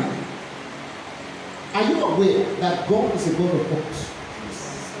 ordinarily, are you aware that God is a God of purpose?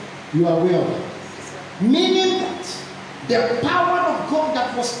 You are aware of that? Meaning that the power of God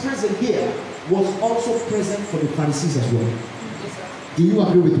that was present here was also present for the Pharisees as well. Do you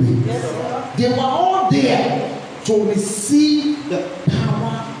agree with me? Yes, sir. They were all there to receive the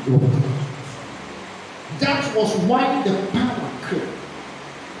power of God. That was why the power came.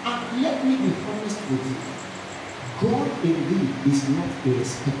 And let me be honest with you. God indeed is not a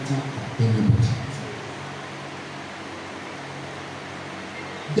respecter of anybody.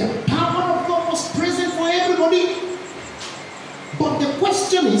 The power of God was present for everybody. But the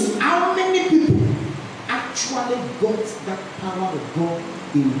question is, how many people actually got that power of God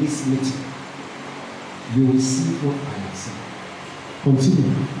in this meeting? You will see what I have said.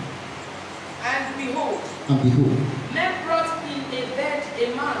 Continue. And behold, men brought in a bed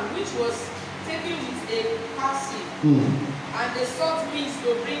a man which was taken with a palsy, and they sought means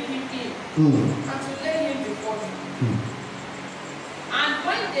to bring him in, and to lay him before him. And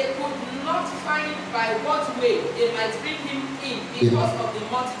when they could not find by what way they might bring him in because of the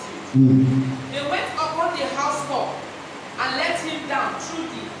multitude, they went upon the housetop and let him down through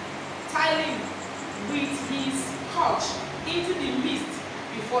the tiling with his couch into the midst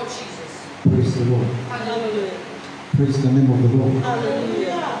before Jesus. Praise the Lord. Hallelujah. Praise the name of the Lord.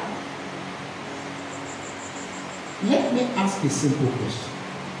 Hallelujah. Let me ask a simple question.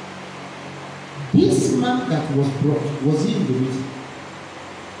 This man that was brought, was he in the meeting?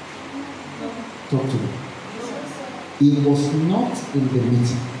 Talk to me. He was not in the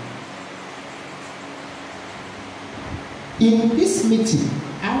meeting. In this meeting,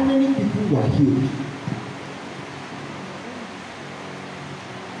 how many people were healed?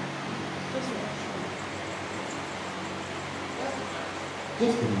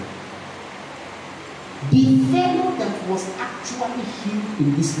 Just a minute. The fellow that was actually healed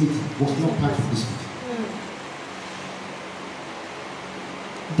in this meeting was not part of this meeting.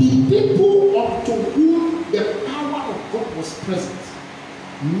 The people unto whom the power of God was present,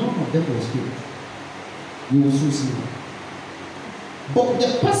 none of them was healed. You will soon see that. But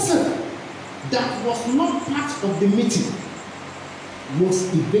the person that was not part of the meeting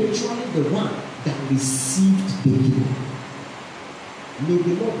was eventually the one that received the healing. May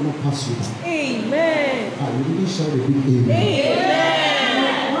the Lord not pass you by. Amen. You really shout a big amen.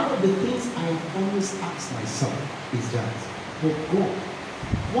 Amen. One of the things I always ask myself is that, but God,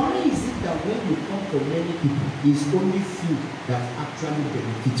 why is it that when you come to many people, it's only few that actually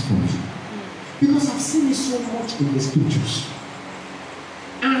benefit from you? Because I've seen it so much in the scriptures.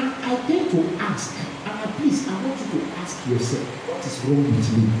 And I tend to ask, and please, I want you to ask yourself, what is wrong with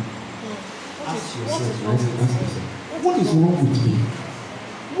me? Ask yourself, what is wrong with me?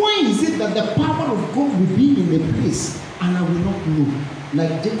 Why is it that the power of God will be in a place and I will not know?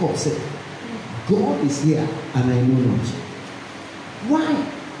 Like Jacob said, God is here and I know not. Why?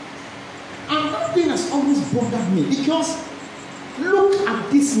 And that thing has always bothered me, because look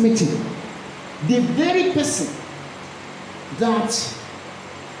at this meeting. The very person that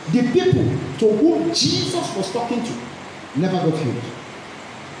the people to whom Jesus was talking to never got healed.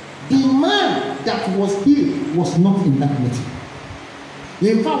 The man that was healed was not in that meeting.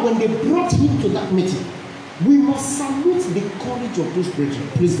 In fact, when they brought him to that meeting, we must salute the courage of those brethren.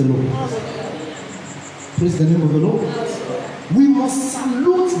 Praise the Lord. Praise the name of the Lord. We must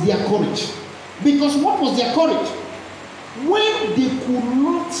salute their courage. Because what was their courage? When they could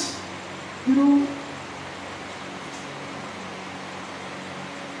not,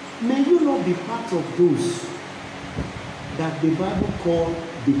 may you not be part of those that the Bible called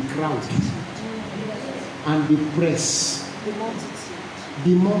the crowd and the press,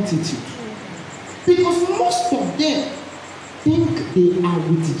 the multitude. Because most of them think they are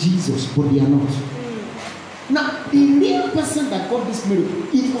with Jesus, but they are not. Now, the real person that got this miracle,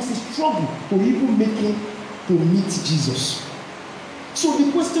 it was a struggle to even make him to meet Jesus. So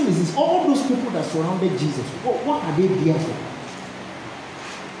the question is all those people that surrounded Jesus, what are they there for?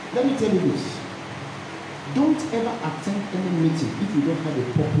 Let me tell you this. Don't ever attend any meeting if you don't have a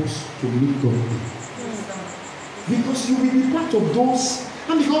purpose to meet God. Because you will be part of those.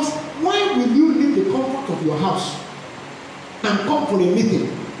 And because why will you leave the comfort of your house and come for a meeting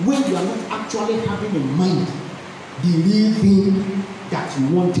when you are not actually having in mind the real thing that you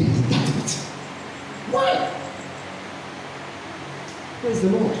wanted in that meeting? Why? Praise the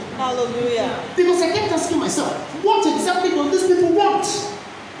Lord. Hallelujah. Because I kept asking myself, what exactly do these people want?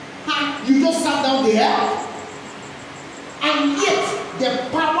 And you just sat down there, and yet the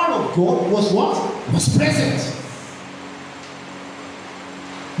power of God was what? Was present.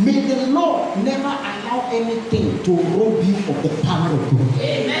 May the Lord never allow anything to rob you of the power of God.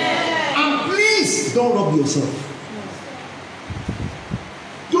 Amen. And please don't rob yourself.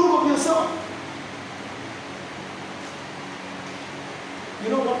 Don't rob yourself. You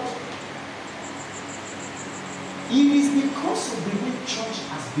know what? It is because of the way church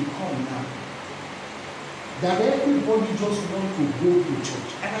has become now that everybody just wants to go to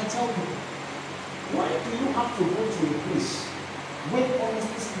church. And I tell people, Why do you have to go to a place when,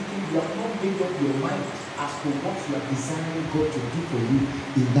 honestly speaking, you have not made up your mind as to what you are desiring God to do for you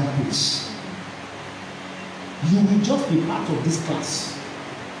in that place? You will just be part of this class.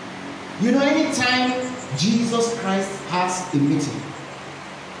 You know, anytime Jesus Christ has a meeting,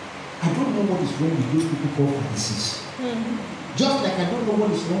 I don't know what is wrong with those people called Pharisees. Just like I don't know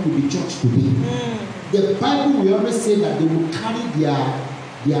what is wrong with the church today. The Bible will always say that they will carry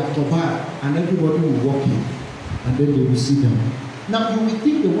their turban and everybody will walk in and then they will sit down. Now you will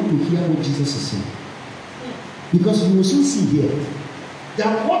think they want to hear what Jesus is saying. Because you will soon see here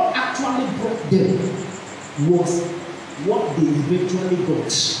that what actually brought them was what they eventually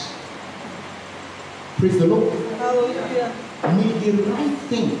got. Praise the Lord. Hallelujah. May the right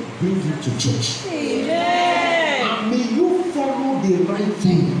thing bring you to church. Amen. And may you follow the right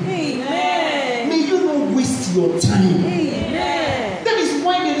thing. Amen. May you not waste your time. Amen. That is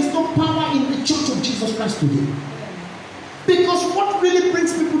why there is no power in the church of Jesus Christ today. Because what really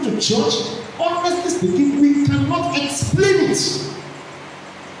brings people to church, honestly speaking, we cannot explain it.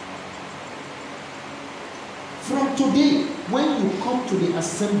 From today, when you come to the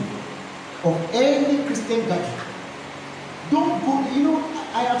assembly of any Christian gathering, don't go. You know,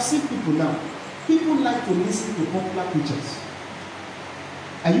 I have seen people now. People like to listen to popular preachers.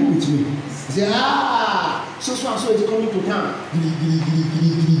 Are you with me? They say, so and so is coming to town.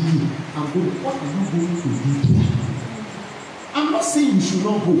 I'm going. What are you going to do there? I'm not saying you should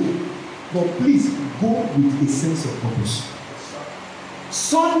not go, but please go with a sense of purpose.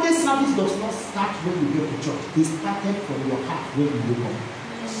 Sunday service does not start when you get to church. It started from your heart when you wake up.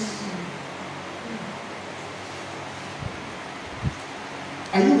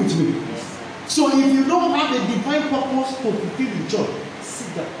 Are you with me? So if you don't have a divine purpose to fulfill the job,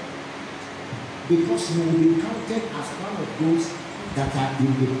 sit down. Because you will be counted as one of those that are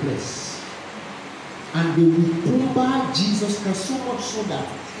in the place. And they will cumber Jesus Christ so much so that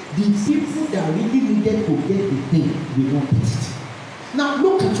the people that really needed to get the thing will not get it. Now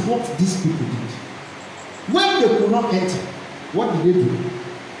look at what these people did. When they could not enter, what did they do?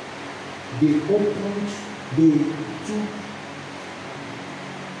 They opened, they took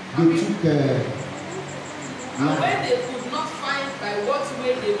and when they could not find by what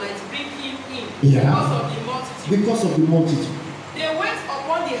way they might bring him in because of the multitude. Because of the multitude. They went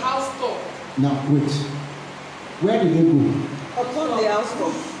upon the housetop. Now wait. Where did they go? Upon the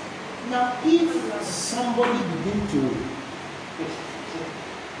housetop. Now if somebody begin to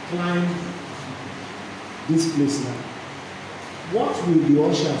climb this place now, what will the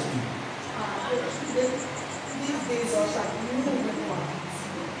ushers do? These days,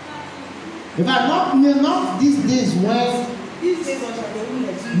 In fact, not these days when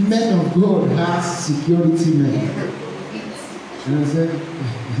men of God has security men. And I said,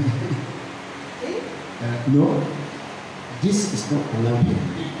 no, this is not allowed here.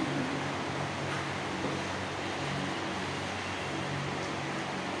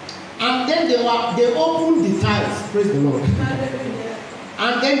 And then they opened the tiles, praise the Lord.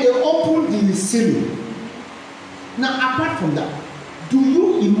 And then they opened the ceiling. Now, apart from that, do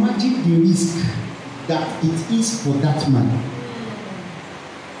you imagine the risk that it is for that man?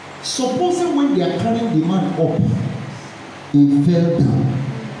 Supposing when they are carrying the man up, he fell down.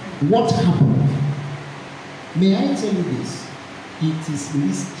 What happened? May I tell you this? It is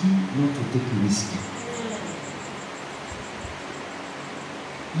risky not to take a risk.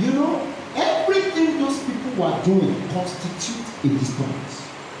 You know, everything those people were doing constitutes a disturbance.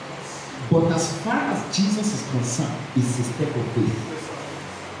 But as far as Jesus is concerned, it's a step of faith.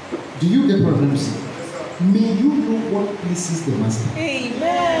 Do you get what I'm saying? May you know what pleases the master.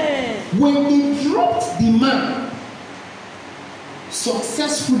 Amen. When they dropped the man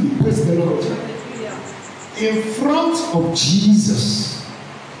successfully, praise the Lord, in front of Jesus,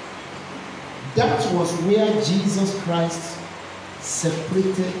 that was where Jesus Christ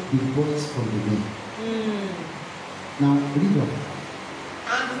separated the boys from the men. Now, read on.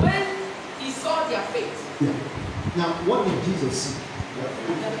 And when he saw their faith. Yeah. Now, what did Jesus see?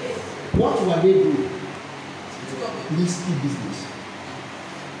 What were they doing? Risky business.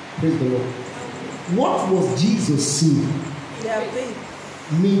 Praise the Lord. What was Jesus seeing? Their faith.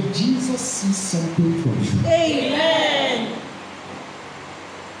 May Jesus see something from you. Amen.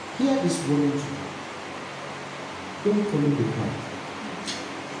 Here is warning to you. Don't follow the crowd.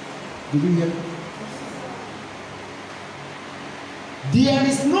 Did you hear me? There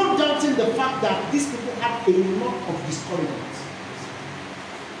is no doubting the fact that these people have a lot of discouragement.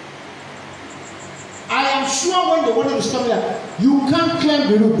 I am sure when they wanted to stop here, you can't climb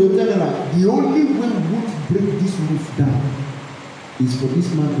the roof. They will tell them that the only way we would break this roof down is for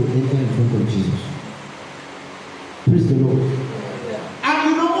this man to enter in front of Jesus. the Lord. And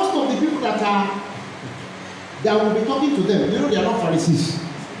you know, most of the people that will be talking to them, you know, they are not Pharisees.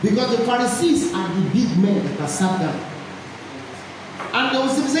 Because the Pharisees are the big men that are sat down. And they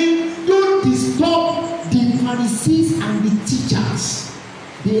will be saying, don't disturb the Pharisees and the teachers.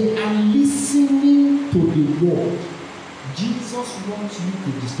 They are listening to the word. Jesus wants you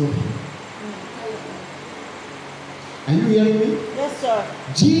to disturb him. Are you hearing me? Yes, sir.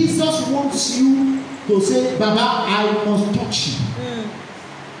 Jesus wants you to say, Baba, I must touch you.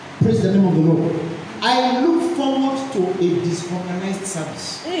 Praise the name of the Lord. I look forward to a disorganized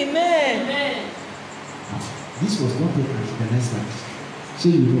service. Amen. Amen. This was not a organized service. So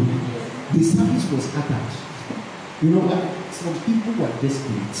you know, the service was scattered. You know what? Some people were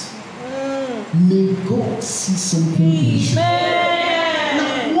desperate. May God see something in you.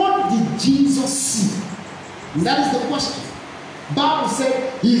 Now, what did Jesus see? That is the question. Bible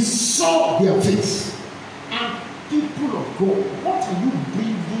said he saw their face. And people of God, what are you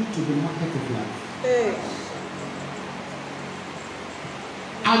bringing to the market of life?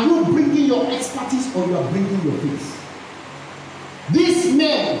 Are you bringing your expertise or you are bringing your faith? These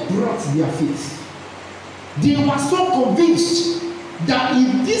men brought their faith. They were so convinced that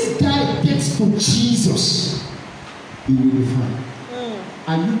if this guy gets to Jesus, he will be fine.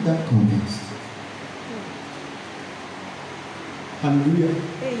 Are you that convinced? Hallelujah.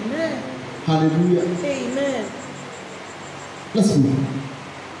 Amen. Hallelujah. Amen. Let's move.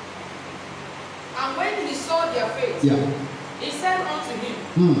 And when he saw their faith, he said unto him,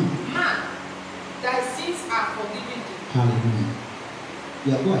 Man, thy sins are forgiven thee. Hallelujah.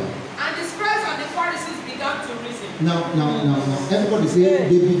 Yeah, go ahead. And the scribes and the Pharisees began to reason. Now. Everybody say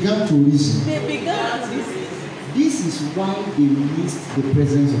they began to reason. They began to reason. This is why they missed the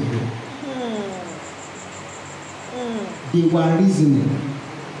presence of God. They were reasoning.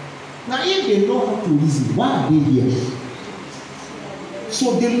 Now, if they know how to reason, why are they here?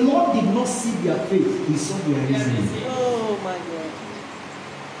 So the Lord did not see their faith, he saw their reasoning. Oh my God.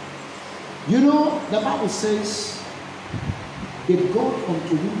 You know, the Bible says that God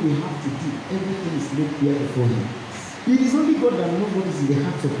unto whom we have to do, everything is laid bare before him. It is only God that knows what is in the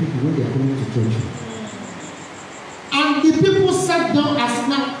hearts of people when they are coming to church. And the people sat down as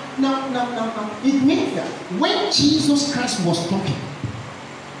now. It means that when Jesus Christ was talking,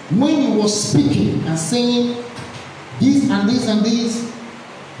 when he was speaking and saying this and this and this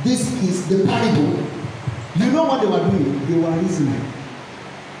is the parable. You know what they were doing? They were reasoning.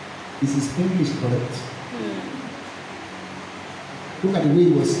 Is his English correct? Look at the way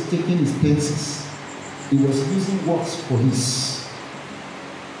he was taking his tenses. He was using words for his.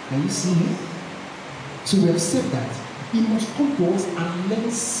 Can you see him? So we have said that he must come to us and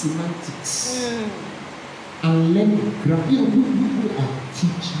learn semantics. And learn grammar. You are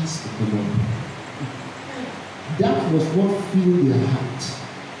teachers of the Lord. That was what filled their heart.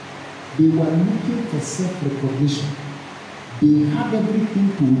 They were looking for self-recognition. They had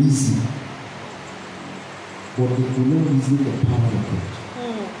everything to reason. But they could not reason the power of God.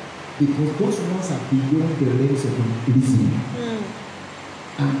 Because those ones are beyond the range of reasoning.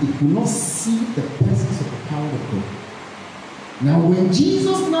 And they could not see the presence of the power of God. Now, when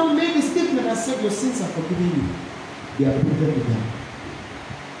Jesus now made a statement and said, your sins are forgiven you, they are put them down.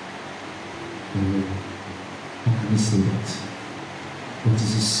 How can we say that? What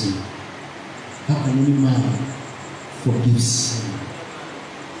is his sin? How can any man forgive sin?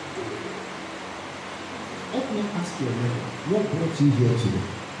 Let me ask you a minute. What brought you here today?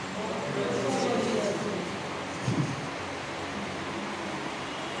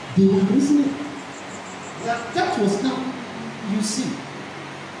 They were listening. That was now. You see,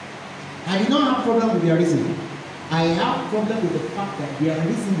 I did not have problem with their reasoning. I have problem with the fact that their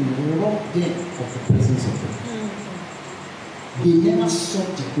reasoning robbed them of the presence of God. They never saw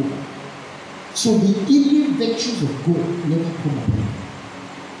Jehovah. So the evil virtues of God never come upon them.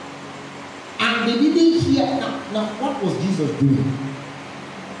 And they didn't hear. Now what was Jesus doing?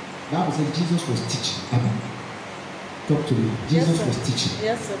 The Bible said Jesus was teaching. Talk to me. Jesus was teaching.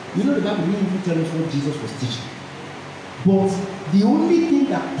 Yes, sir. You know the Bible didn't even tell us what Jesus was teaching. But the only thing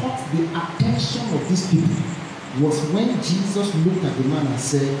that caught the attention of these people was when Jesus looked at the man and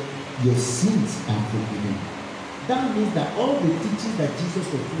said, your sins are forgiven. That means that all the teachings that Jesus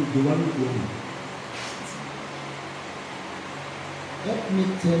was doing, they weren't doing. Let me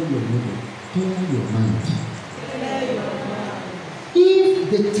tell your neighbor, clear your mind. If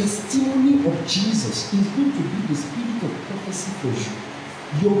the testimony of Jesus is going to be the spirit of prophecy for you,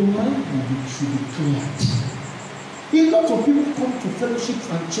 your mind should be cleared. A lot of people come to fellowships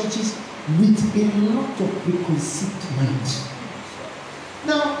and churches with a lot of preconceived mind.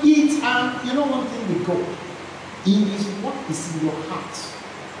 Now, you know one thing with God, It is what is in your heart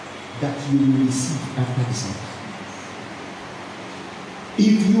that you will receive after the service.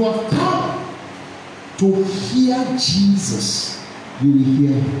 If you have come to hear Jesus, you will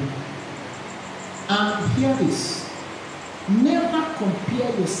hear him. And hear this. Never compare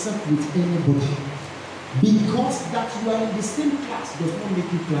yourself with anybody, because that you are in the same class does not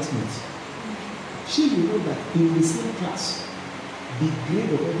make you classmates. She will know that in the same class, the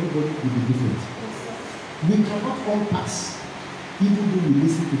grade of everybody will be different. We cannot all pass, even though we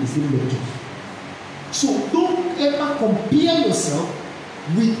listen to the same lecture. So don't ever compare yourself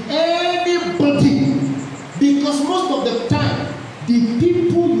with anybody, because most of the time, the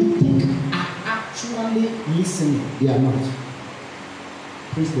people you think are actually listening, they are not.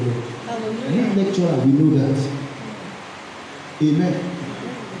 Praise the Lord. You lecturer, we know that. Amen.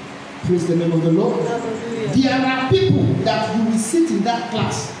 Praise the name of the Lord. Hallelujah. There are people that you will sit in that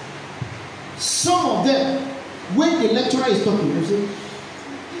class. Some of them, when the lecturer is talking, they say,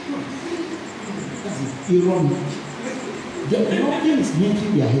 that's ironic. Nothing is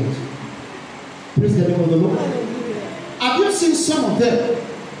making their head. Praise the name of the Lord. Hallelujah. Have you seen some of them?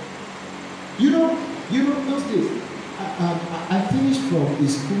 You know those days. I finished from a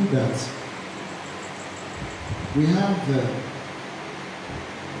school that we have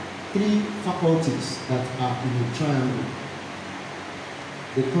 3 faculties that are in a triangle.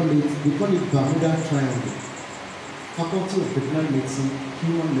 They call it Bermuda Triangle. Faculty of Veterinary Medicine,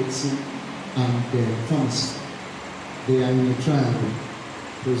 Human Medicine, and Pharmacy. They are in a triangle.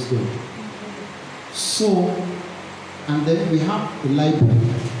 Praise God. So, and then we have the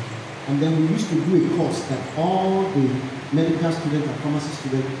library. And then we used to do a course that all the medical students and pharmacy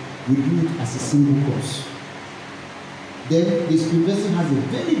students will do it as a single course. Then this university has a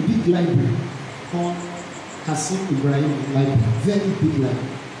very big library called Qasim Ibrahim Library. Very big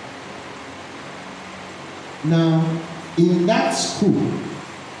library. Now, in that school,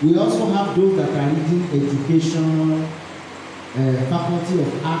 we also have those that are reading education, faculty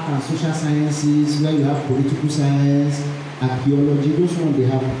of art and social sciences, where you have political science, archaeology. Those ones, they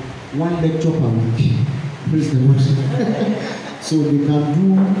have 1 lecture per week. Praise the Lord. So they can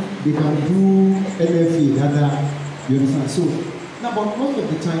do LFA, you understand? So now, but most of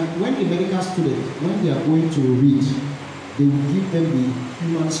the time, when the medical students, when they are going to read, they will give them the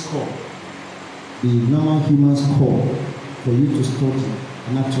human score, the normal human score for you to study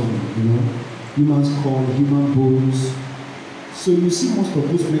anatomy, human score, human bones. So you see most of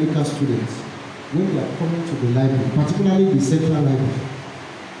those medical students, when they are coming to the library, particularly the central library,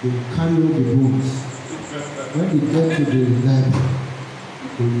 they will carry all the bones. When they get to the library,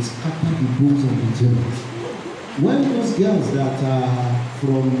 they will scatter the bones on the table. When those girls that are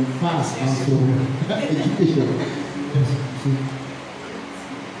from fast and from education,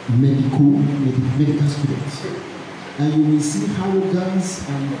 medical students, and you will see arrogance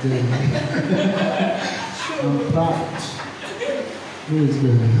and pride.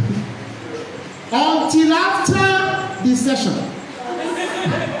 Until after the session.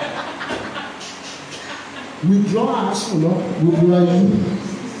 Withdraw us, Lord. Withdraw you.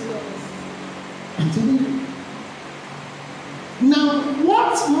 I'm telling you. Now,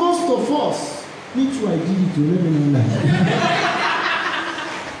 what most of us need to agree to live in life.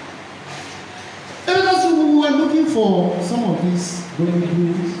 Because we were looking for some of these golden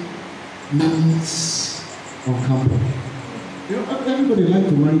ladies on campus. Everybody like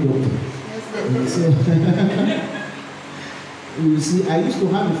to marry doctor. So, you see, I used to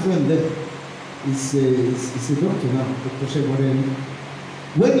have a friend there. He's a doctor now, Dr. Shebodel.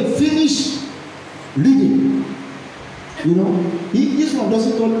 When he finished reading, this one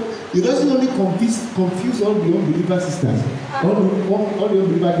doesn't only confuse all the unbeliever sisters, all the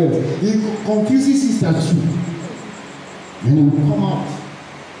unbeliever girls. He confuses sisters too. And he will come out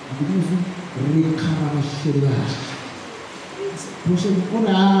and begin to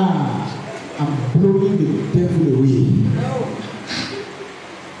I'm blowing the devil away.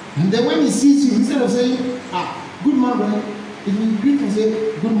 And then when he sees you, instead of saying, good morning, if you greet and say,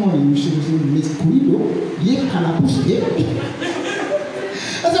 good morning, you should say, Miss Kurido, ye Kalabush, ye. I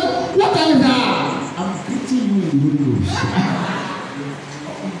said, what are you now? I'm greeting you in the Holy Ghost.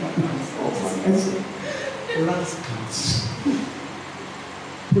 Rascals.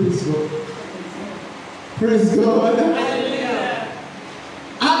 Praise God. Praise God.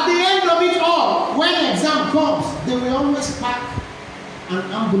 At the end of it all, when the exam comes, they will always park an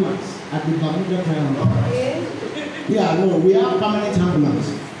ambulance at the Bermuda Triangle. Yeah, no, we have permanent ambulance.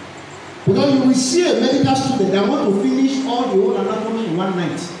 Because you will see a medical student that want to finish all the whole anatomy in one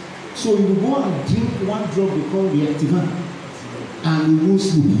night. So you will go and drink one drug they call the Activan, and you won't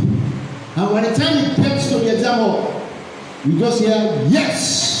sleep. And by the time he gets to the exam hall, you just hear,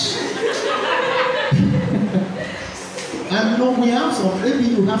 yes! And you know, we have some, maybe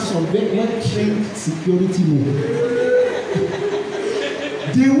you have some very well-trained security men.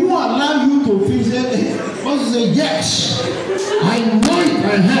 They won't allow you to finish it. Once you say, yes, I know it, I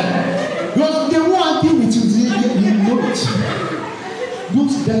have. Because they won't argue with you, you know it.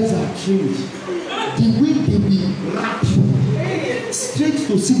 Those guys are trained. The way they will wrap you straight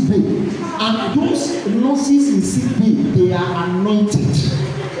to sick bay. And those nurses in sick bay, they are anointed.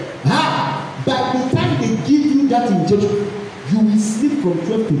 By the time they give you that injection, you will sleep from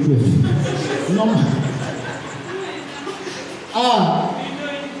 12 to 12. Normal.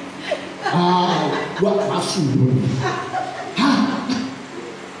 What passion?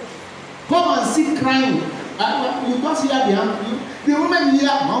 Come and sit crying. You just hear the woman here,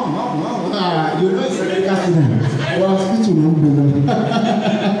 you know it's a medical student.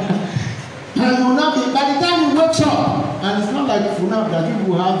 And you will not be, by the time you wake up, and it's not like for now that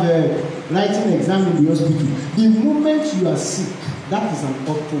people have a writing exam in the hospital. The moment you are sick, that is an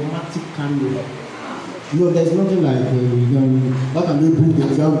automatic candle. No, there's nothing like how can they bring the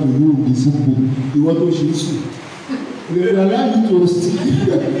exam to you in the sick bay? You want to shoot. They will allow you to sleep.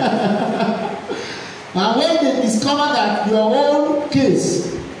 And when they discover that your own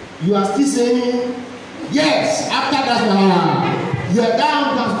case, you are still saying yes. After that, you are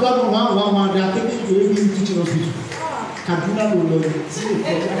down as God 111. They are taking you to every teaching hospital. Kaduna will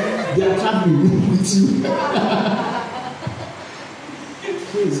they are traveling with you.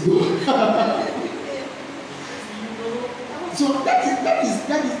 Praise God. So that is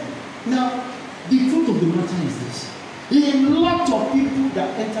now the truth of the matter is this. A lot of people that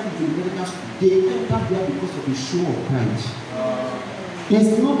enter into the medical school, they enter there because of a show of pride.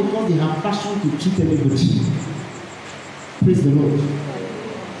 It's not because they have passion to treat anybody. Praise the Lord.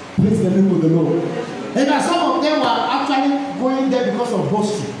 Praise the name of the Lord. And some of them were actually going there because of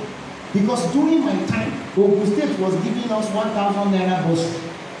bursary. Because during my time, Ogun State was giving us 1,000 naira bursary.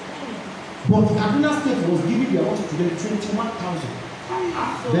 But Kaduna State was giving their own students 21,000.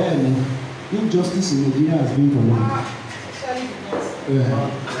 Then, injustice in Nigeria has been prolonged.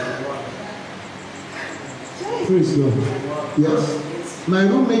 Praise God. Yes. My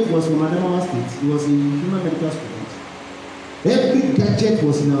roommate was from Adamawa State. He was a human medical student. Every gadget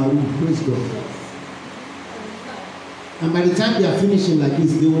was in our room. Praise God. And by the time they are finishing like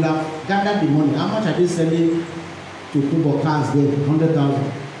this, they will have gathered the money. How much are they selling to Kubo cars there?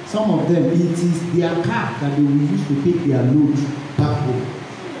 100,000. Some of them, it is their car that they will use to take their load back home.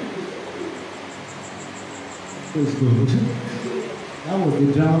 Praise God. That was the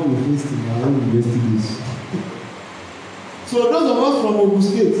drama we faced in our own universities. So those of us from Ogun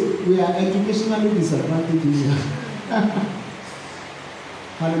State, we are educationally disadvantaged here.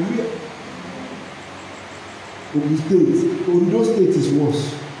 Hallelujah. Ogun State, Ondo State is worse.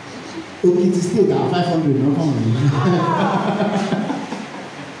 Okiti State are 500, no problem.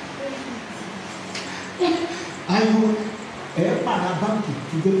 Ayo, para banki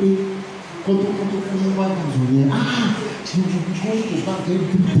to get me koto fún 1,000 yẹn. You will be going to bank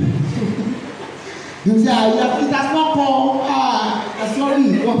every day. You say, it has not come. Sorry.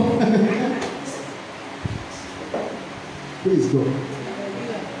 Praise God.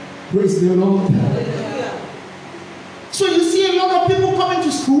 Praise the Lord. So you see a lot of people coming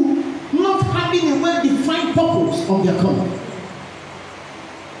to school not having a well-defined purpose of their coming.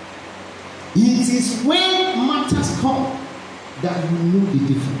 It is when matters come that you know the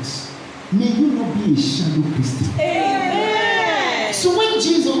difference. May you not be a shadow Christian. Amen. So when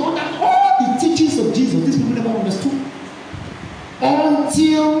Jesus, all the teachings of Jesus, these people never understood.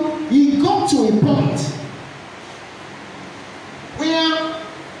 Until he got to a point where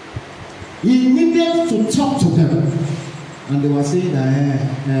he needed to talk to them. And they were saying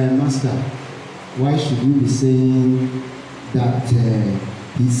that, Master, why should you be saying that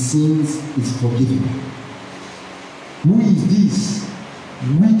his sins is forgiven? Who is this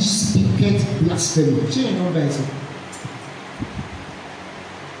which speaketh blasphemy?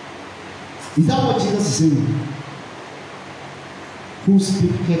 Is that what Jesus is saying? Who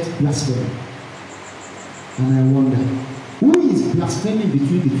speaketh blasphemy? And I wonder, who is blaspheming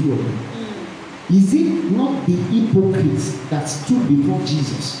between the two of them? Is it not the hypocrites that stood before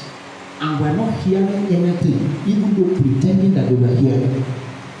Jesus and were not hearing anything, even though pretending that they were hearing?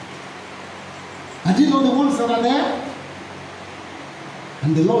 Are they not the ones that are there?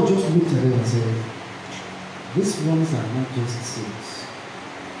 And the Lord just looked at them and said, these ones are not just saints.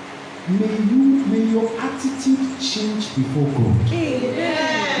 May your attitude change before God.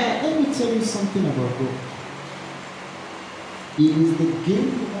 Amen. Let me tell you something about God. It is the game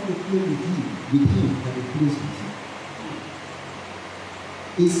you want to play with him that he plays with him.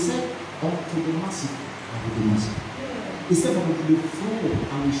 He said, unto the merciful, I will be merciful. He said, unto the frugal,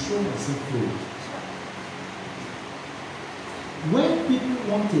 I will show myself frugal. When people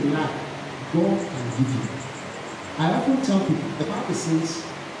want a life, God can give you. I often tell people, the Bible says,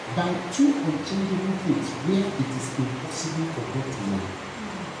 by two unchangeable things where it is impossible for God to lie.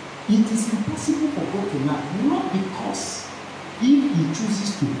 It is impossible for God to lie, not because if he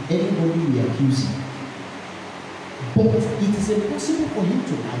chooses to, anybody will accuse him. But it is impossible for him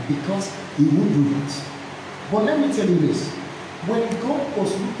to lie because he won't do it. But let me tell you this. When God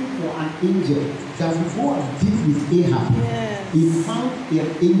was looking for an angel that would go and deal with Ahab, yes, he found an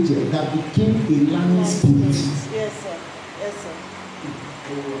angel that became a lying spirit. Yes, sir. Yes, sir.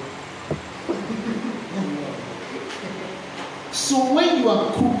 So when you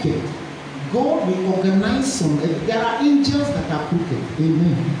are crooked, God will organize some. There are angels that are crooked.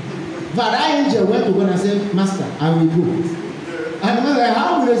 Amen. But that angel went to God and said, Master, I will go. And the man said,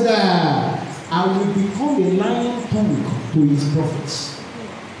 how will he say? I will become a lying tongue to his prophets.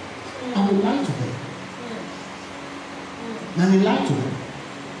 I will lie to them. And he lied to them.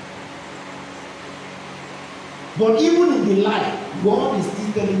 But even in the lie, God is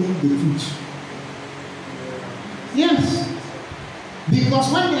still telling him the truth. Yes.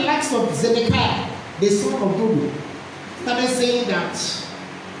 Because when the likes of Zedekiah, the son of Dodo, started saying that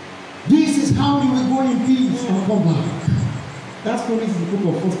this is how you will go in peace and come back. That's what is the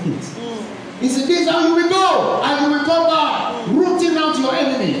book of 1 Kings. He said, this is how you will go, and you will come back, rooting out your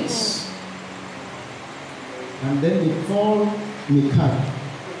enemies. And then they called Micaiah.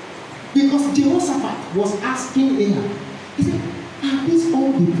 Because Jehoshaphat was asking Ahab, he said, are these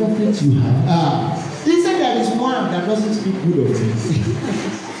all the prophets you have? He said there is one that doesn't speak good of you.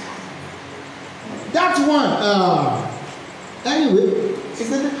 That one, anyway, he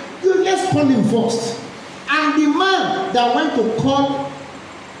said, let's call him first. And the man that went to call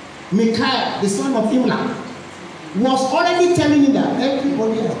Micaiah, the son of Imlah, was already telling him that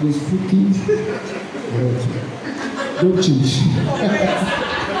everybody has been speaking. Don't change.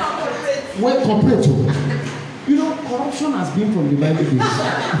 Well, cooperate. You know, corruption has been from the Bible days.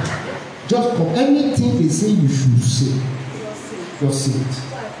 Just anything they say you should say. Just say it.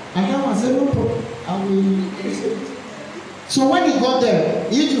 And that one said, no problem. I will say it. So when he got there,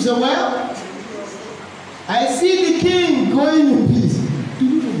 he used to say, well, I see the king going in peace. Do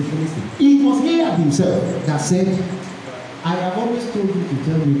you know the first thing? It was Ahab himself that said, I have always told you to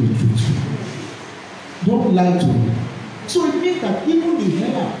tell me the truth. Don't lie to me. So it means that even the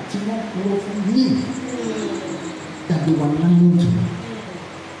Ahab did not know from me that they were lying to me.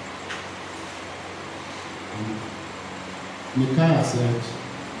 Micaiah said,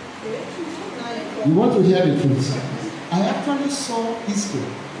 you want to hear the truth? I actually saw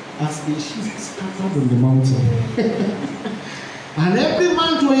Israel as a sheep scattered on the mountain. And every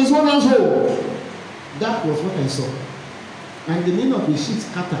man to his own household. That was what I saw. And the name of the sheep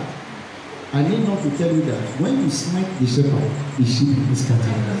scattered. I need not to tell you that when you smite the shepherd, the sheep is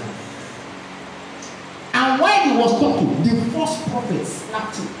scattered. And while he was talking, the false prophet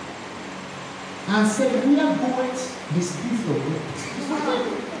slapped him and said, where goeth the spirit of God?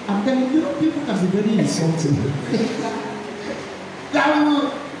 I'm telling you, people can be very insulting.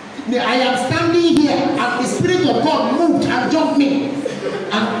 I am standing here and the spirit of God moved and jumped me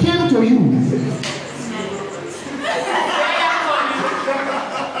and came to you.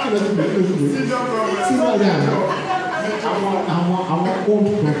 Our old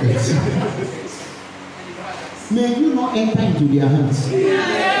prophets. May you not enter into their hands.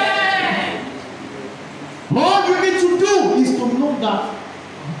 All you need to do is to know that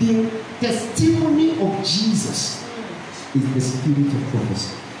the testimony of Jesus is the spirit of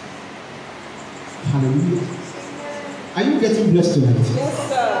prophecy. Hallelujah. Are you getting blessed tonight? Yes,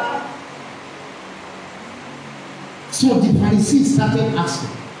 sir. So the Pharisees started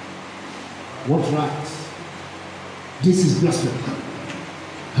asking, what right? This is blasphemy.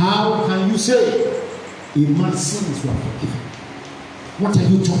 How can you say a man's sins were forgiven? What are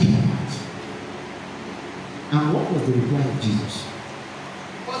you talking about? And what was the reply of Jesus?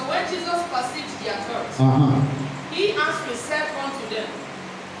 But when Jesus perceived their thoughts, he answered, said unto them,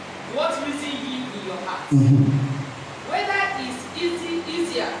 what reason ye in your hearts? Whether it is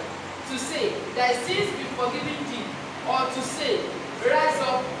easier to say, thy sins be forgiven thee, or to say, rise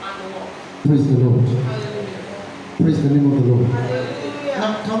up and walk. Praise the Lord. Hallelujah. Praise the name of the Lord. Hallelujah.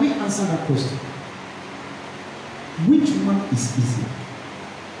 Now, can we answer that question? Which one is easier?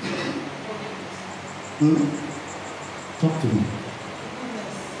 Talk to me.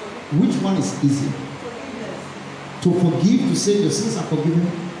 Which one is easy? To forgive, to say your sins are forgiven,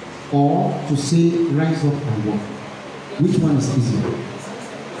 or to say rise up and walk? Which one is easier?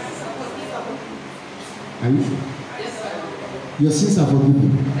 Are you sure? Your sins are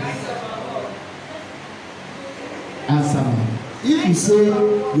forgiven. Answer me. If you say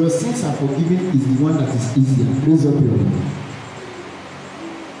your sins are forgiven is the one that is easier, raise up your hand.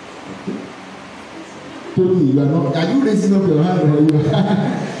 Okay. Told me you are not. Are you raising up your hand?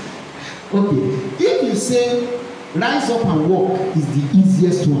 Okay. If you say rise up and walk is the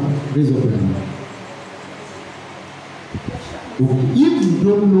easiest one, raise up your hand. Okay. If you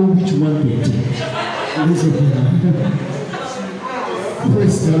don't know which one to take, raise up your hand.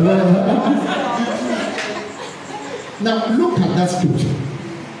 Praise the Lord. Now look at that scripture.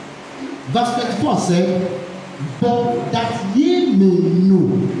 Verse 24 said, but that ye may know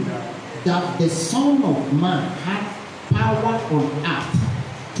that the Son of Man hath power on earth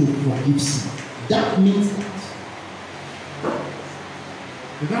to forgive sin. That means that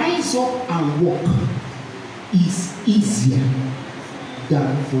rise up and walk is easier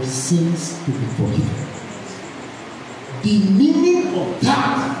than for sins to be forgiven. The meaning of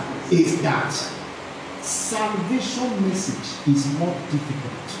that is that salvation message is more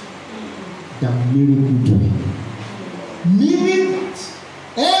difficult than miracle doing. Meaning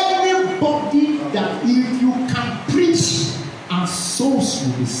that anybody that if you can preach and souls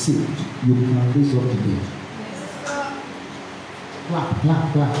will be saved, you can raise up the dead. Clap, clap,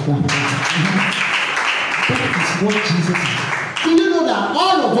 clap, clap. That is what Jesus is. Do you know that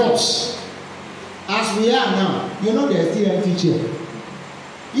all of us, as we are now, you know there's still empty chair.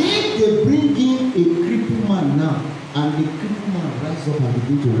 If they bring in a crippled man now, and the crippled man rise up and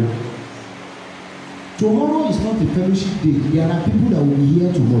begin to walk, tomorrow is not a fellowship day. There are people that will be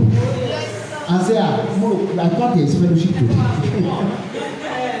here tomorrow and say, I thought there is fellowship today.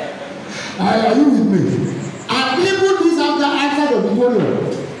 Are you with me? And even this outside of the podium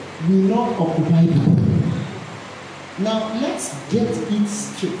will not occupy people. Now let's get it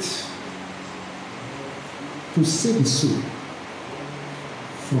straight. To save the soul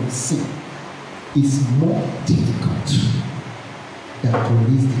from sin is more difficult than to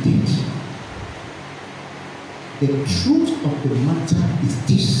raise the dead. The truth of the matter is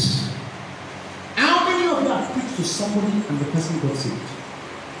this. How many of you have preached to somebody and the person got saved?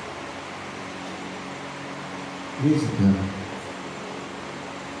 Raise it down.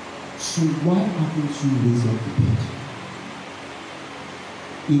 So why haven't you raised up the dead?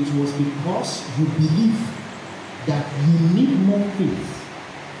 It was because you believe that you need more faith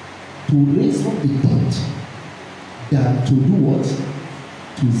to raise up the dead than to do what?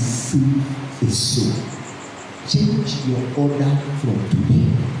 To save a soul. Change your order from today.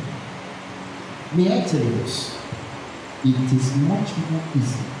 May I tell you this? It is much more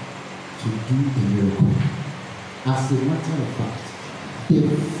easy to do a miracle. As a matter of fact, the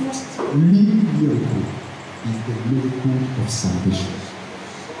first real miracle is the miracle of salvation.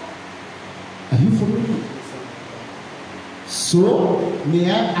 Are you following me? So,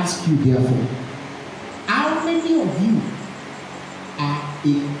 may I ask you therefore, how many of you are a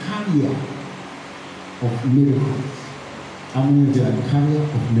carrier of miracles? How many of you are a carrier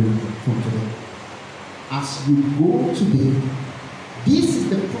of miracles from today? As you go today, this is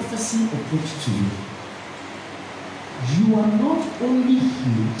the prophecy of God to you. You are not only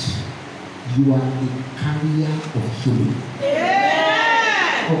healed, you are a carrier of healing.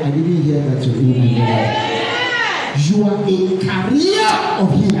 Yeah. Oh, I didn't hear that. You are a carrier of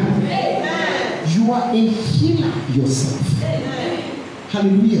healing. You are a healer yourself. Amen.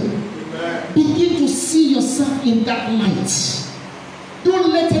 Hallelujah. Amen. Begin to see yourself in that light. Don't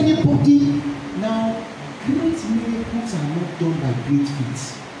let anybody. Now, great miracles are not done by great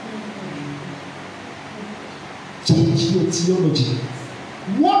feats. Change your theology.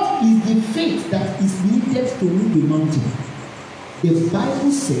 What is the faith that is needed to move the mountain? The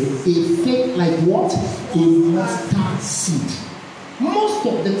Bible says a faith like what? A mustard seed. Most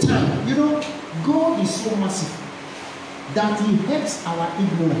of the time, you know, God is so massive that He helps our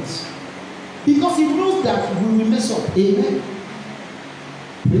ignorance. Because He knows that we will mess up. Amen.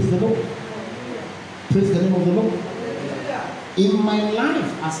 Praise the Lord. Praise the name of the Lord. In my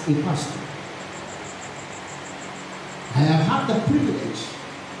life as a pastor, I have had the privilege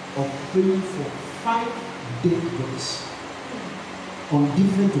of praying for 5 dead bodies on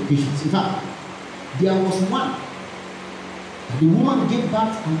different occasions. In fact, there was one. The woman gave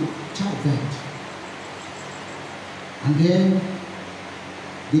birth and the child died. And then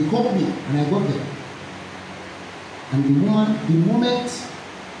they called me and I got there. And the woman, the moment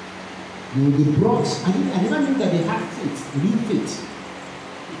they brought, I never knew that they had faith, real faith.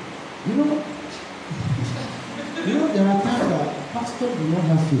 You know, there are times that Pastor do not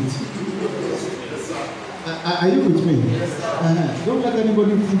have faith. Are you with me? Don't let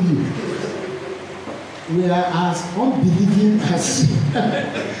anybody fool you. We are as unbelieving as.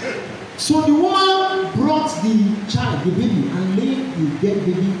 So the woman brought the child, the baby, and laid the dead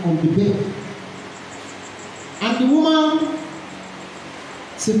baby on the bed. And the woman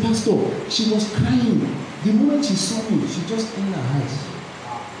said, Pastor, she was crying. The moment she saw me, she just opened her eyes.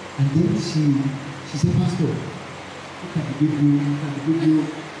 And then she said, Pastor, look at the baby,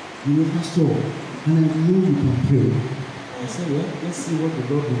 you know, Pastor, and I know you can pray. I said, well, let's see what the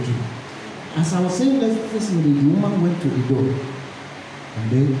Lord will do. As I was saying, let's listen, the woman went to the door. And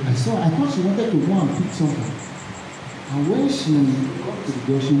then I thought she wanted to go and pick something. And when she got to the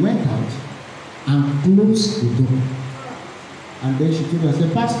door, she went out and closed the door. And then she told me, I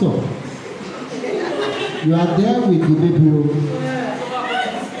said, Pastor, you are there with the baby.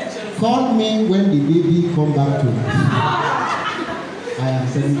 Call me when the baby come back to me. I am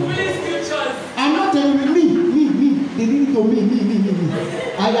telling you. I'm not telling you, me. They did it to me.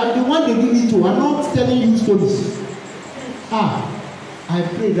 I am the one they did it to. I'm not telling you stories. I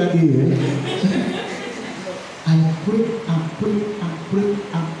prayed that day. I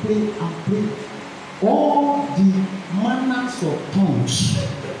pray. All the manners of tongues.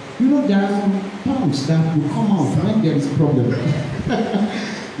 You know, there are some tongues that will come out when there is problem.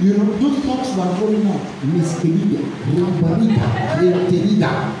 You know, those tongues were rolling out. Miss Kelida, Rambarita,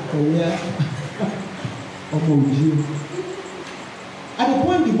 Telida, at the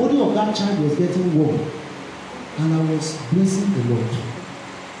point the body of that child was getting warm, and I was blessing the Lord.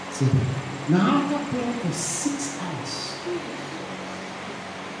 So, now after praying for 6 hours,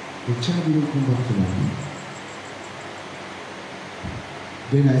 the child didn't come back to life.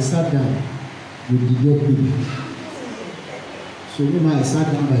 Then I sat down with the dead baby. So when I sat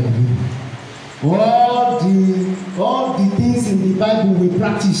down by the baby, all the things in the Bible we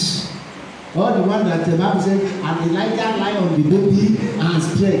practice. All the one that the Bible said, and Elijah lie on the baby and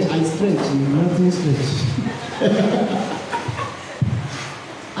stretch. I stretch, nothing stretch.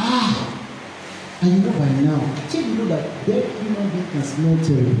 And you know by now, you know that dead human being can smell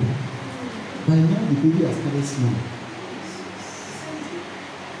terrible. By now the baby has started smelling.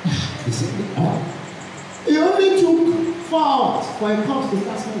 He said, it only took 4 hours for a corpse to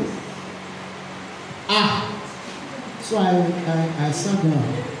start smelling. So I sat down.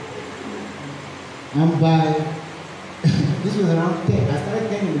 And by this was around 10. I started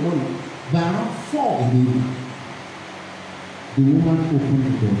 10 in the morning. By around 4 in the evening, the woman opened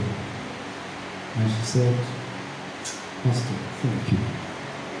the door. And she said, Pastor, thank you.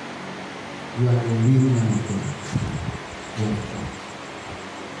 You are a real man of God.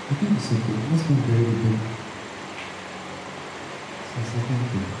 I think it's okay. Let's go very good. So I said,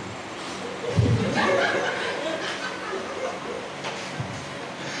 thank you.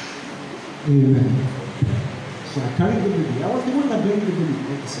 Amen. So I carried the baby. I was the one that carried the baby.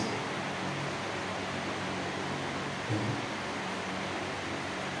 Like I said.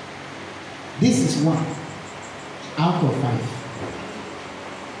 This is 1 out of 5.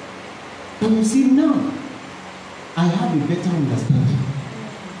 And you see now, I have a better understanding.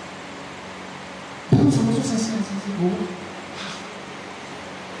 Because I was just saying,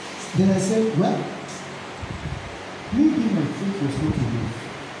 then I said, well, maybe my faith was not enough.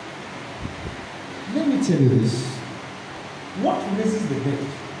 Let me tell you this. What raises the dead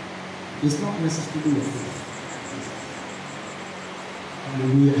is not necessarily your faith.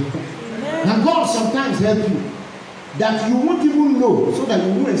 Hallelujah. And God sometimes helps you that you won't even know, so that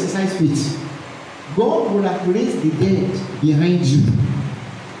you won't exercise faith. God will have raised the dead behind you.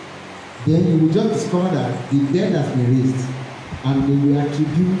 Then you will just discover that the dead has been raised, and they will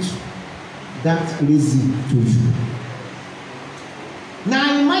attribute that raising to you.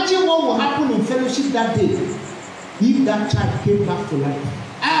 Now imagine what will happen in fellowship that day if that child came back to life.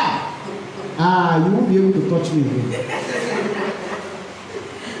 You won't be able to touch me again.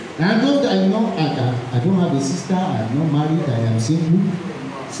 And those that I know, I don't have a sister, I am not married, I am single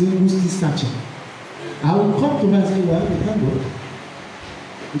still searching. I will come to her and say, well, thank God.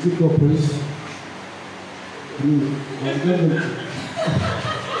 Is it your praise? You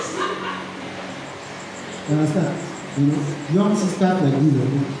understand? You know, young sisters like this,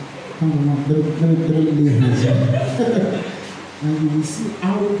 come on, let me lay hands on. And you will see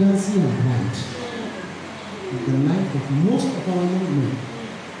arrogancy and pride in the life of most of our young men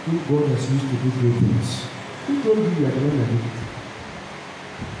who God has used to do great things. Who told you you are the one that did it?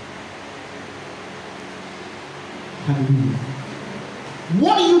 Hallelujah.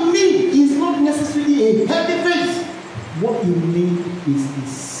 What you need is not necessarily a heavy faith. What you need is a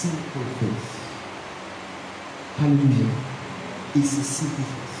simple faith. Hallelujah. is a simple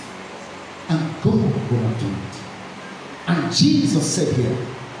faith. And God will do it. And Jesus said here,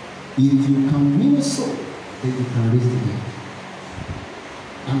 if you can win a soul, then you can raise the dead.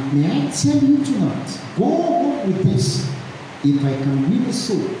 And may I tell you tonight, go on with this. If I can win a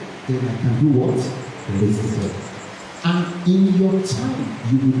soul, then I can do what? Raise the dead. And in your time,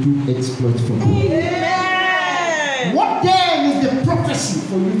 you will do exploits for God. Amen. What then is the prophecy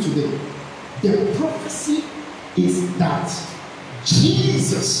for you today? The prophecy is that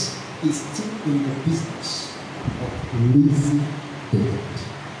Jesus is still in the business of raising the dead.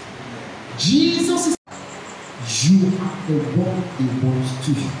 Jesus is. You are the one he wants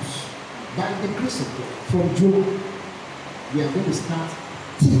to use. By the grace of God, from Job, we are going to start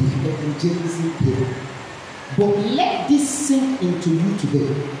the evangelism period. But let this sink into you today.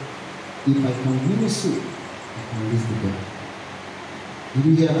 If I can win a soul, I can raise the dead. Did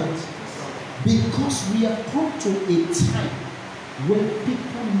you hear that? Because we have come to a time when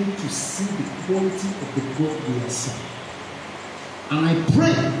people need to see the quality of the God we are serving. And I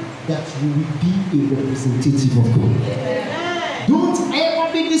pray that you will be a representative of God. Amen. Don't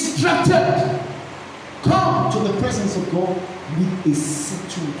ever be distracted. Come to the presence of God with a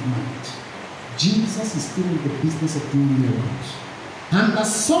settled mind. Jesus is still in the business of doing miracles. And that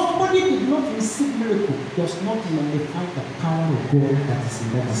somebody did not receive miracle does not nullify the power of God that is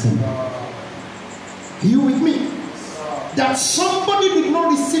in that assembly. Are you with me? That somebody did not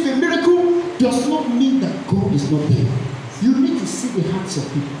receive a miracle does not mean that God is not there. You need to see the hearts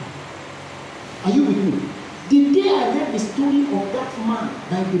of people. Are you with me? The day I read the story of that man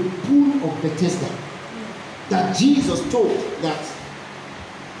by the pool of Bethesda, that Jesus told that,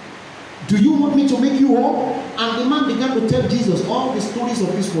 do you want me to make you whole? And the man began to tell Jesus all the stories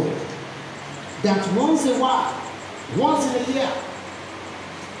of this world. That once a while, once in a year,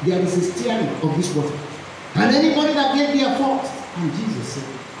 there is a stirring of this water. And anybody that gets there first. And Jesus said,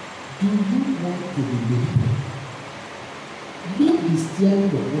 do you want to be made? Leave the stirring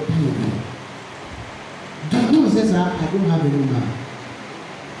of water away. The Lord says, I don't have any man.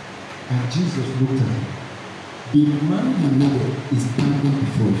 And Jesus looked at him. The man he needed is standing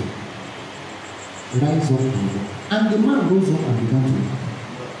before you. Rise up and walk. And the man rose up and began to walk.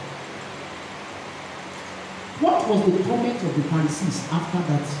 What was the comment of the Pharisees after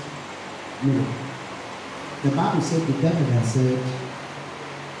that miracle? The Bible said, the devil had said,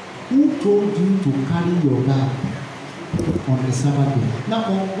 who told you to carry your bag on the Sabbath day? Now,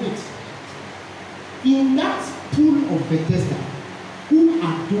 wait. In that pool of Bethesda, who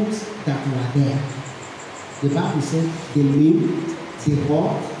are those that were there? The Bible said, the lame, the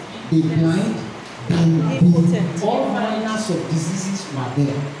halt, the blind, all manners of diseases were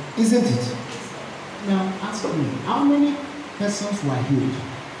there. Isn't it? Now, ask me, how many persons were healed?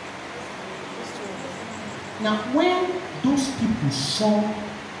 Now, when those people saw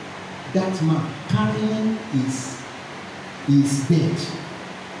that man carrying his bed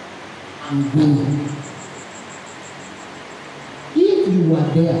and going, if you were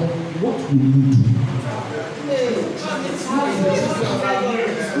there, what will you do?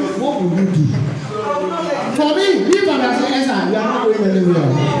 What will you do? For me, leave and I say, Esther, we are not going anywhere.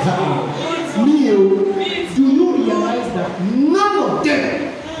 Me, do you realize that none of them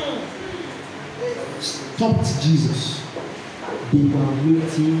stopped Jesus? They were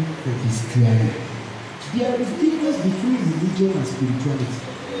waiting for his trial. There is difference between religion and spirituality.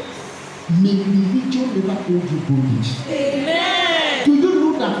 May religion never hold you bondage. Amen. Do you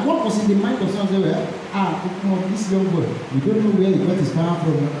know that what was in the mind of someone? Come on, this young boy, we don't know where he got his power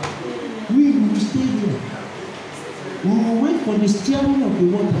from. We will stay here. We will wait for the stirring of the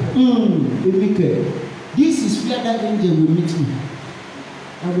water. This is where that angel will meet me.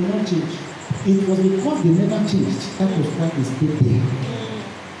 I will not change. It was because they never changed. That was why they stayed there.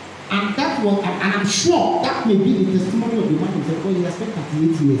 And that was, and I'm sure that may be the testimony of the man who said, oh, he has spent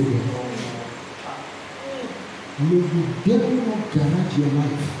 38 years there. May the devil not garage your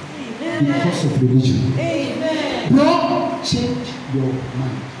life because of religion. Amen. Bro, change your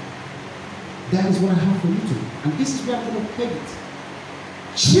mind. That is what I have for you to do. And this is where I'm going to peg it.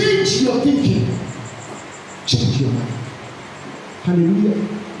 Change your thinking. Change your mind. Hallelujah.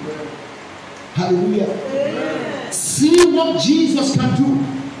 Hallelujah. Amen. See what Jesus can do.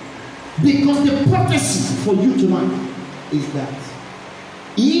 Because the prophecy for you tonight is that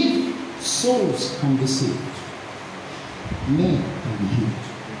if souls can be saved, men can be healed.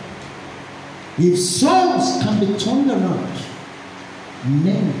 If souls can be turned around,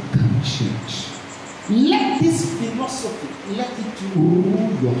 men can change. Let this philosophy, let it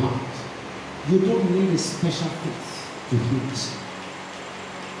rule your heart. You don't need a special faith to heal this.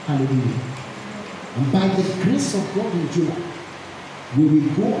 Hallelujah. And by the grace of God in July, We will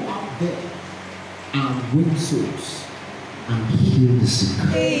go out there and win souls and heal the sick.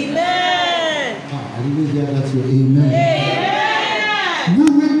 Amen. I didn't hear that here. Amen. Amen. We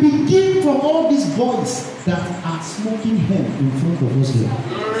will begin from all these boys that are smoking hemp in front of us here.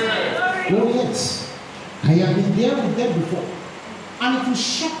 Oh yes. I have been there with them before. And it will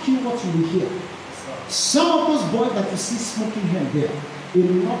shock you what you will hear. Some of those boys that you see smoking hemp there, a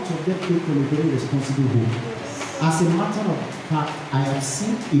lot of them came from a very responsible home. As a matter of fact, I have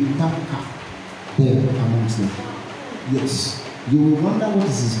seen a banker there amongst them. Yes. You will wonder what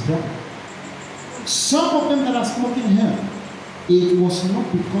is his problem. Some of them that are smoking hemp, it was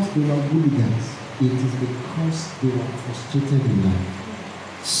not because they were hooligans. It is because they were frustrated in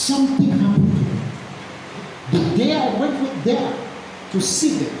life. Something happened to them. The day I went with them to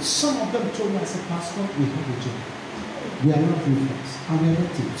see them, some of them told me, I said, Pastor, we have a job. We are not infants and we are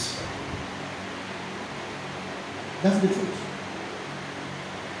not thieves. That's the truth.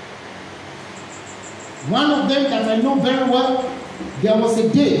 One of them that I know very well, there was a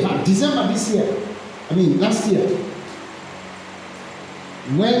day, December this year, last year,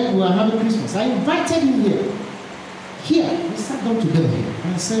 when we were having Christmas. I invited him here. Here, we sat down together here.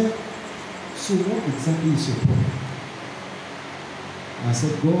 And I said, so what exactly is your problem? And I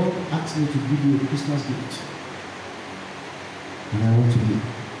said, God asked me to give you a Christmas gift. And I want to give.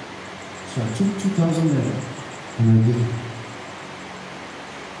 So I took 2,000 naira and I gave it.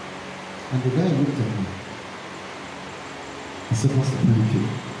 And the guy looked at me. I said, what's the plan?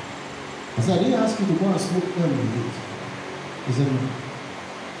 I said, I didn't ask you to go and smoke them with it. He said, no.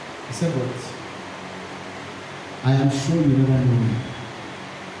 I said, but I am sure you never know me.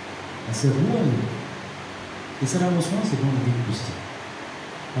 I said, who are you? He said, I was once a born-again Christian.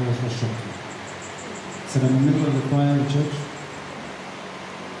 That was what shocked me. He said, I'm a member of the choir in church.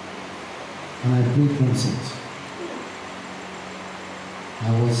 And I played concerts.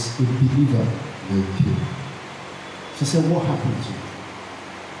 I was a believer with you. So I said, what happened to you?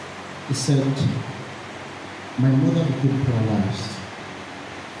 He said, my mother became paralyzed.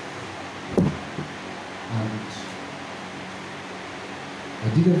 And I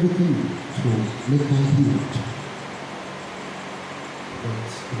did everything to make her healed. But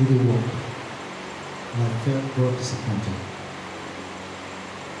it didn't work. And I felt God disappointed.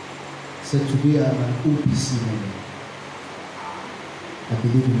 He said, today I'm an OPC member. I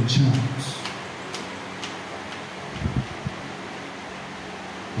believe in charms.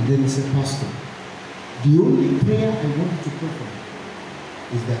 And then he said, Pastor, the only prayer I want you to pray for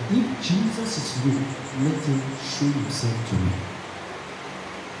is that if Jesus is real, let him show himself to me.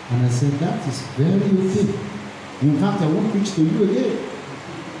 And I said, that is very okay. In fact, I won't preach to you again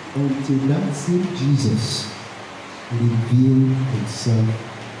until that same Jesus reveal himself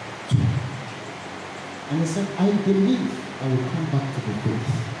to me. And he said, I believe I will come back to the faith.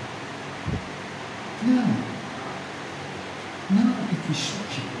 Now it will shock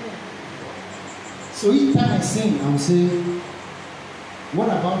you. So each time I sing, I will say, what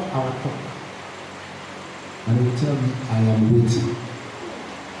about our talk? And he will tell me, I am waiting.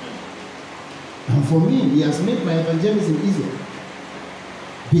 And for me, he has made my evangelism easier.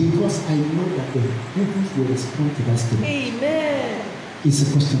 Because I know that the heavens will respond to that statement. Amen. It's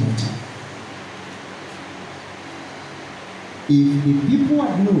a question of time. If the people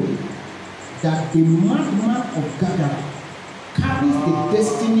had known that the madman of Gadara carries the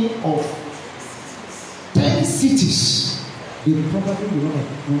destiny of 10 cities, they probably would not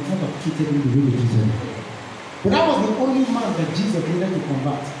have treated him the way they treated him. But that was the only man that Jesus needed to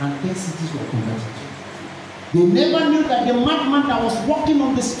convert, and 10 cities were converted. They never knew that the madman that was walking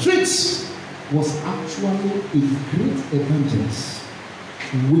on the streets was actually a great evangelist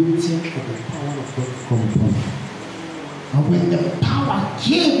waiting for the power of God to come upon him. And when the power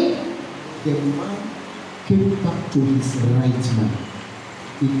came, the man came back to his right mind.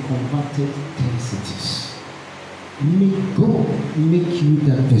 He converted 10 cities. May God make you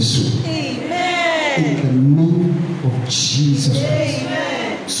that vessel. Amen. In the name of Jesus Christ.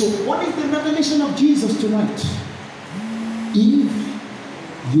 Amen. So what is the revelation of Jesus tonight? If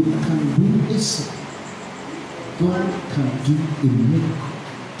you can do a soul, God can do a miracle.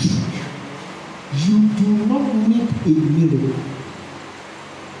 You do not need a miracle.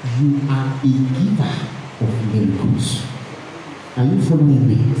 You are a giver of miracles. Are you following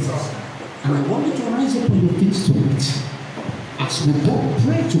me? And I want you to rise up on your feet tonight as we both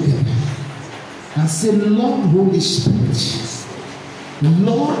pray together and say, Lord Holy Spirit,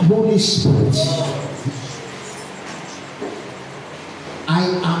 Lord Holy Spirit, I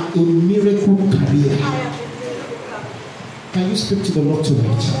am a miracle carrier. Can you speak to the Lord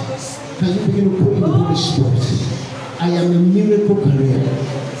tonight? Can you begin to pray in the Holy Spirit? I am a miracle carrier.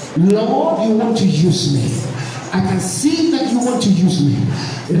 Lord, you want to use me. I can see that you want to use me.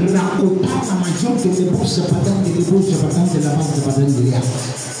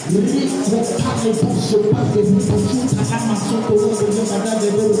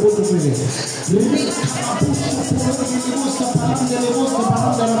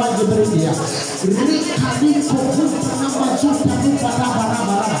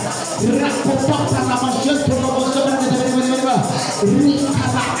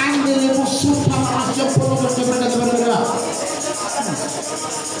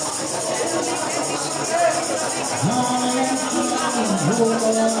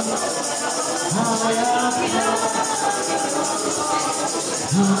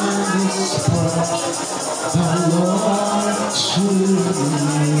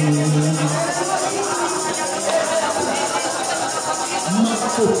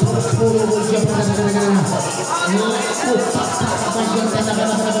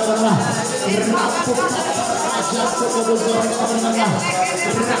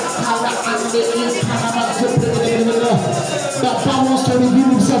 Papa wants to reveal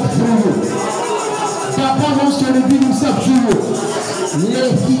himself through you. Papa wants to reveal himself through you.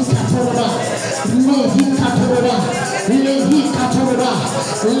 Lehi katoroba, lehi katoroba, lehi katoroba,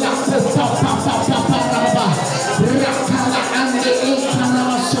 la papa papa papa papa, rakala ande ekana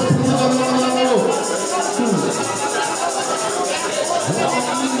masopro.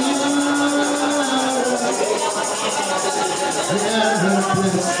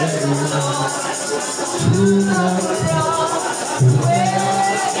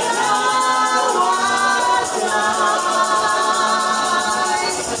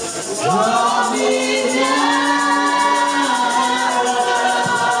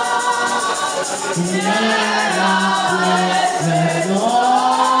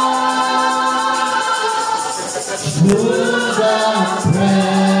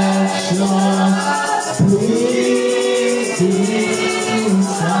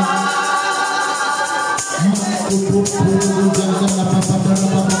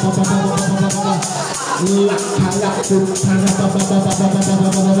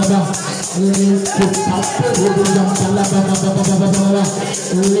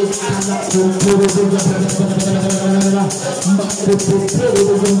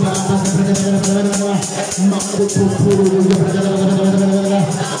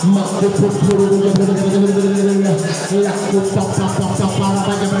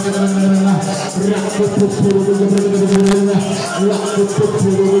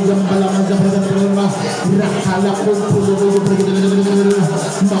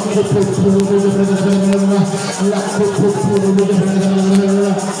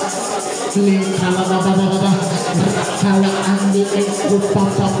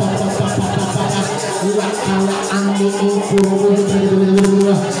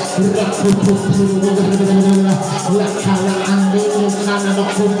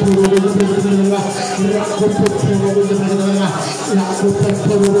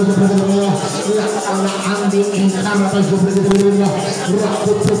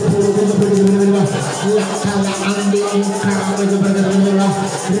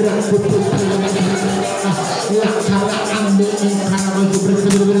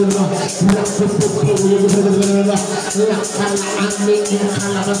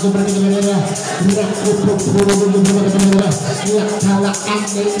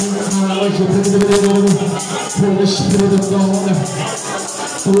 Holy Spirit of God,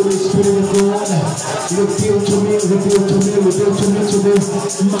 Holy Spirit of God, reveal to me today.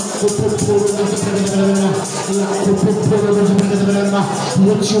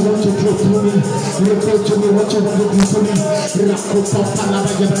 What you want to do through me, reveal to me what you want to do for me.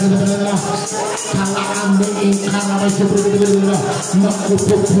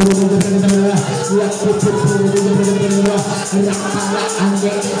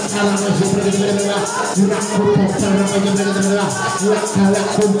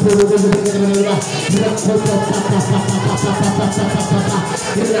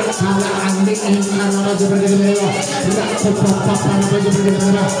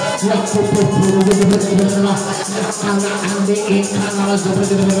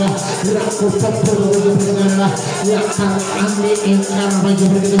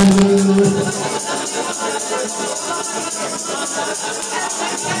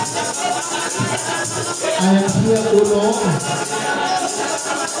 I am here, O Lord.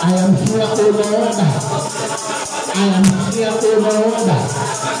 I am here, O Lord. I am here, O Lord.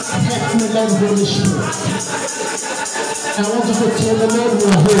 Help me, Lord, Holy Spirit. I want you to tell the Lord you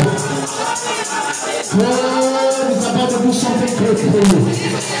are here. God is about to do something great for you.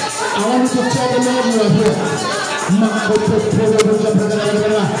 I want you to tell the Lord you are here.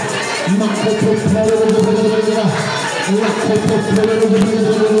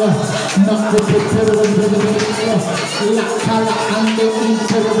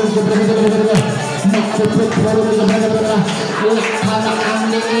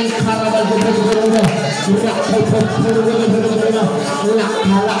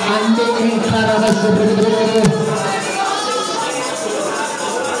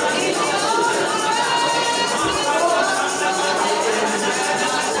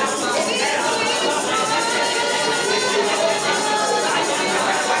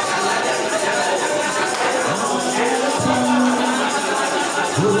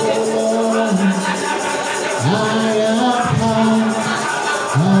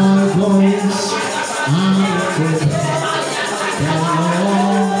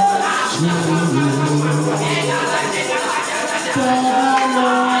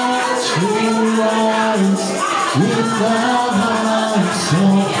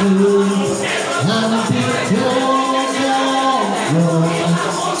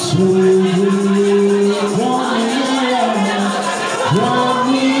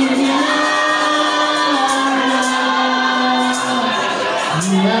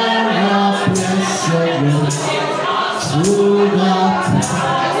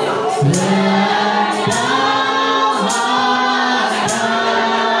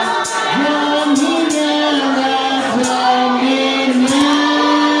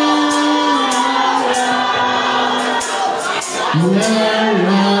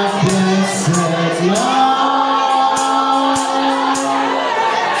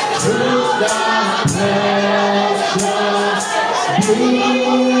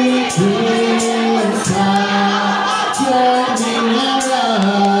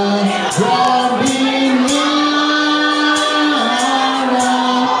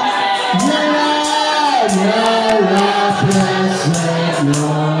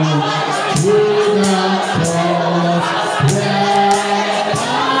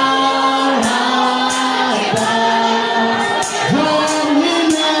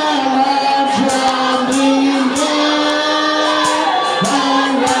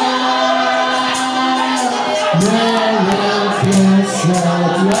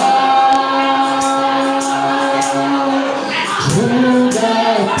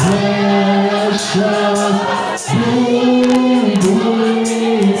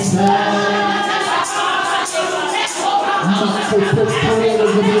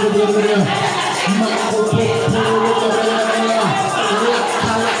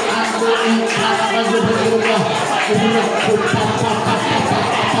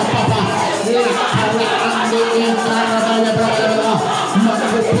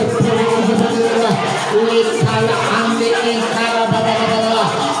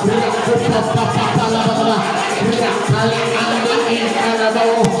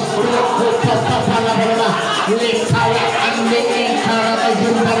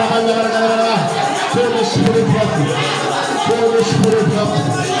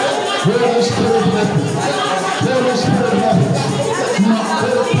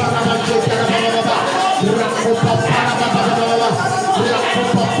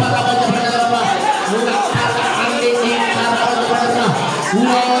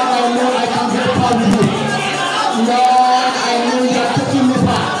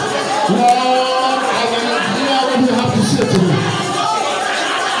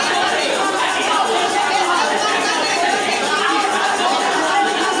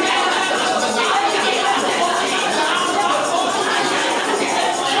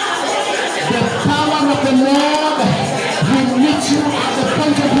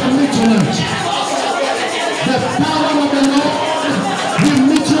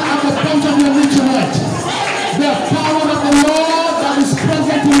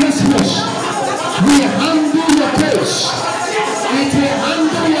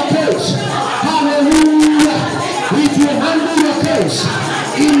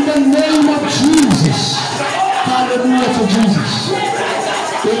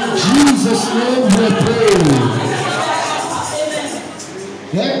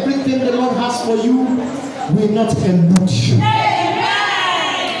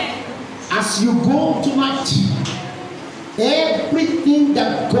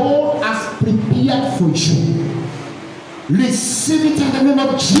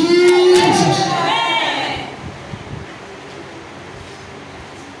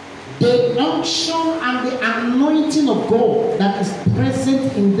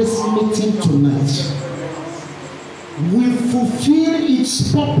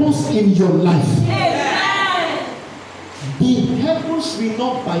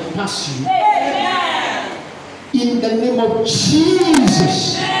 In the name of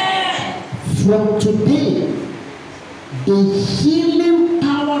Jesus. From today, the healing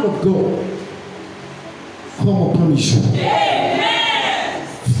power of God come upon you.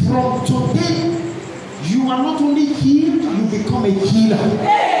 From today, you are not only healed, you become a healer.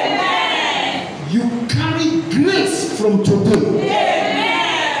 You carry grace from today.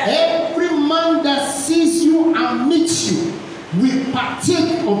 Every man that sees you and meets you will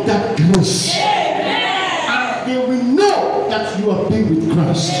partake of that grace. And they will know that you are being with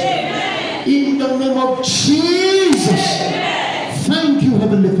Christ. In the name of Jesus. Thank you,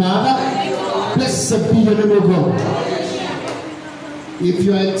 Heavenly Father. Blessed be the name of God. If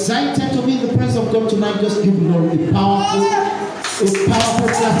you are excited to be in the presence of God tonight, just give Lord a powerful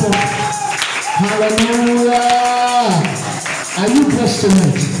platform. Hallelujah. Are you blessed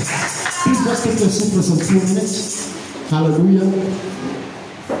tonight? Please just take your seat for some few minutes. Hallelujah.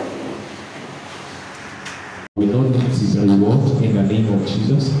 We know that is a reward in the name of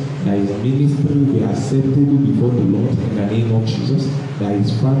Jesus. That his ministry will be acceptable before the Lord in the name of Jesus. That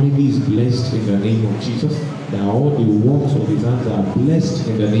his family is blessed in the name of Jesus. That all the works of his hands are blessed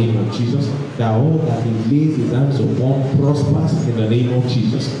in the name of Jesus. That all that he lays his hands upon prospers in the name of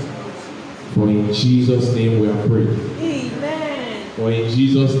Jesus. For in Jesus' name we are praying. Amen. For in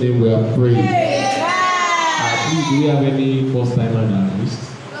Jesus' name we are praying. Please, do we have any first time on our list?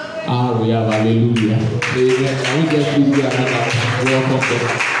 We have hallelujah. Amen. Can we just please do another welcome them?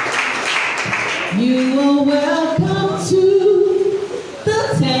 You are welcome to the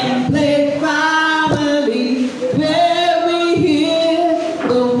Template family, where we hear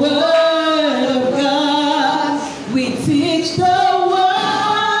the word of God. We teach the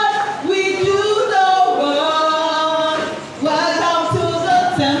word, we do the word. Welcome to the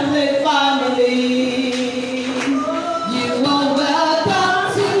Template family. You are welcome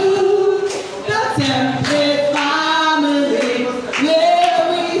to the Template family, where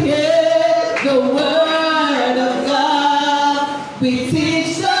we hear the word of God. We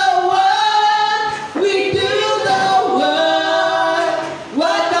teach the word, we do the word.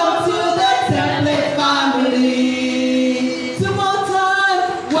 Welcome to the Template family. Two more times.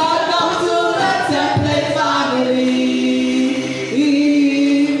 Welcome to the Template family.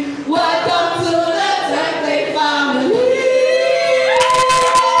 Welcome to the Template family.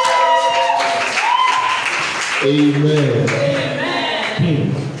 Amen.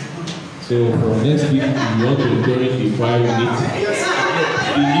 So from next week, we want to join the 5 minutes.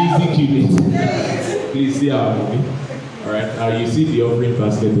 The music unit. Please see our movie. Alright, you see the offering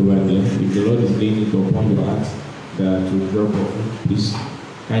basket over there. If the Lord is laying it upon your heart that to drop offering, please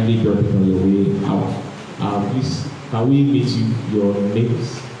kindly drop it on your way out. Please, can we meet you your names?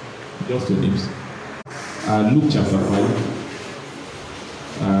 Just your names. Luke chapter 5.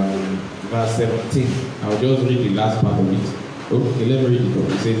 Verse 17. I'll just read the last part of it. Okay, let me read it up.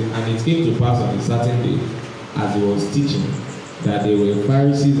 It says, and it came to pass on a certain day, as he was teaching, that there were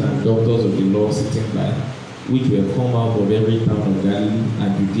Pharisees and doctors of the law sitting by, which were come out of every town of Galilee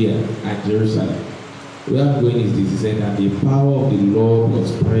and Judea and Jerusalem. Where I'm going is this, he said, and the power of the Lord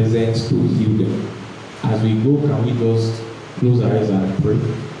was present to heal them. As we go, can we just close our eyes and pray?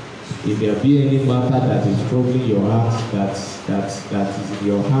 If there be any matter that is troubling your heart, that is in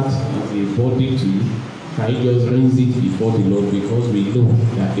your heart, is a burden to you, can you just raise it before the Lord, because we know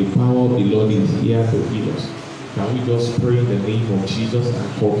that the power of the Lord is here to heal us. Can we just pray in the name of Jesus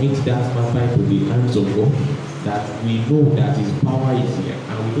and commit that matter to the hands of God, that we know that his power is here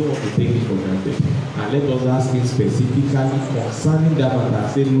and we don't want to take it for granted. And let us ask him specifically concerning that matter,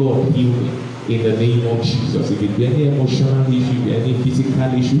 say, Lord, heal me in the name of Jesus. If it be any emotional issue, any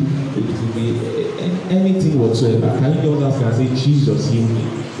physical issue, it will be anything whatsoever. Can you just ask and say, Jesus, heal me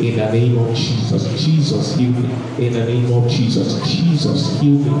in the name of Jesus. Jesus, heal me in the name of Jesus. Jesus,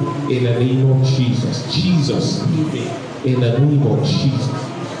 heal me in the name of Jesus. Jesus, heal me in the name of Jesus.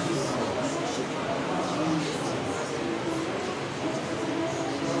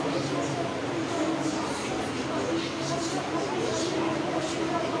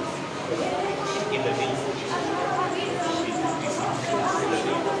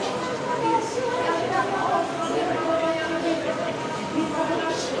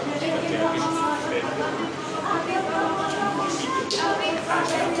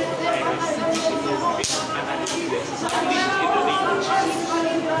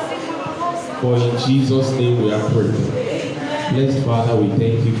 For in Jesus' name we are praying. Blessed Father, we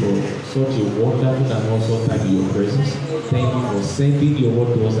thank you for such a wonderful and awesome time in your presence. Thank you for sending your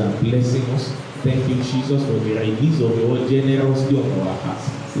word to us and blessing us. Thank you, Jesus, for the release of your generosity on our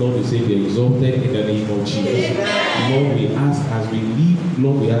hearts. Lord, we say be exalted in the name of Jesus. Lord, we ask as we leave,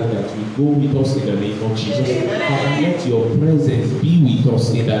 Lord, we ask that you go with us in the name of Jesus. Father, let your presence be with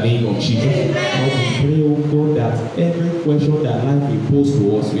us in the name of Jesus. Lord, we pray, oh God, that every question that life will pose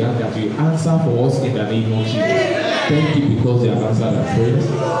to us, we ask that you answer for us in the name of Jesus. Thank you because you have answered our prayers.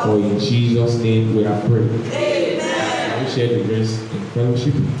 For in Jesus' name we have prayed. Can we share the grace in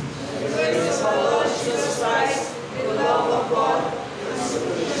fellowship?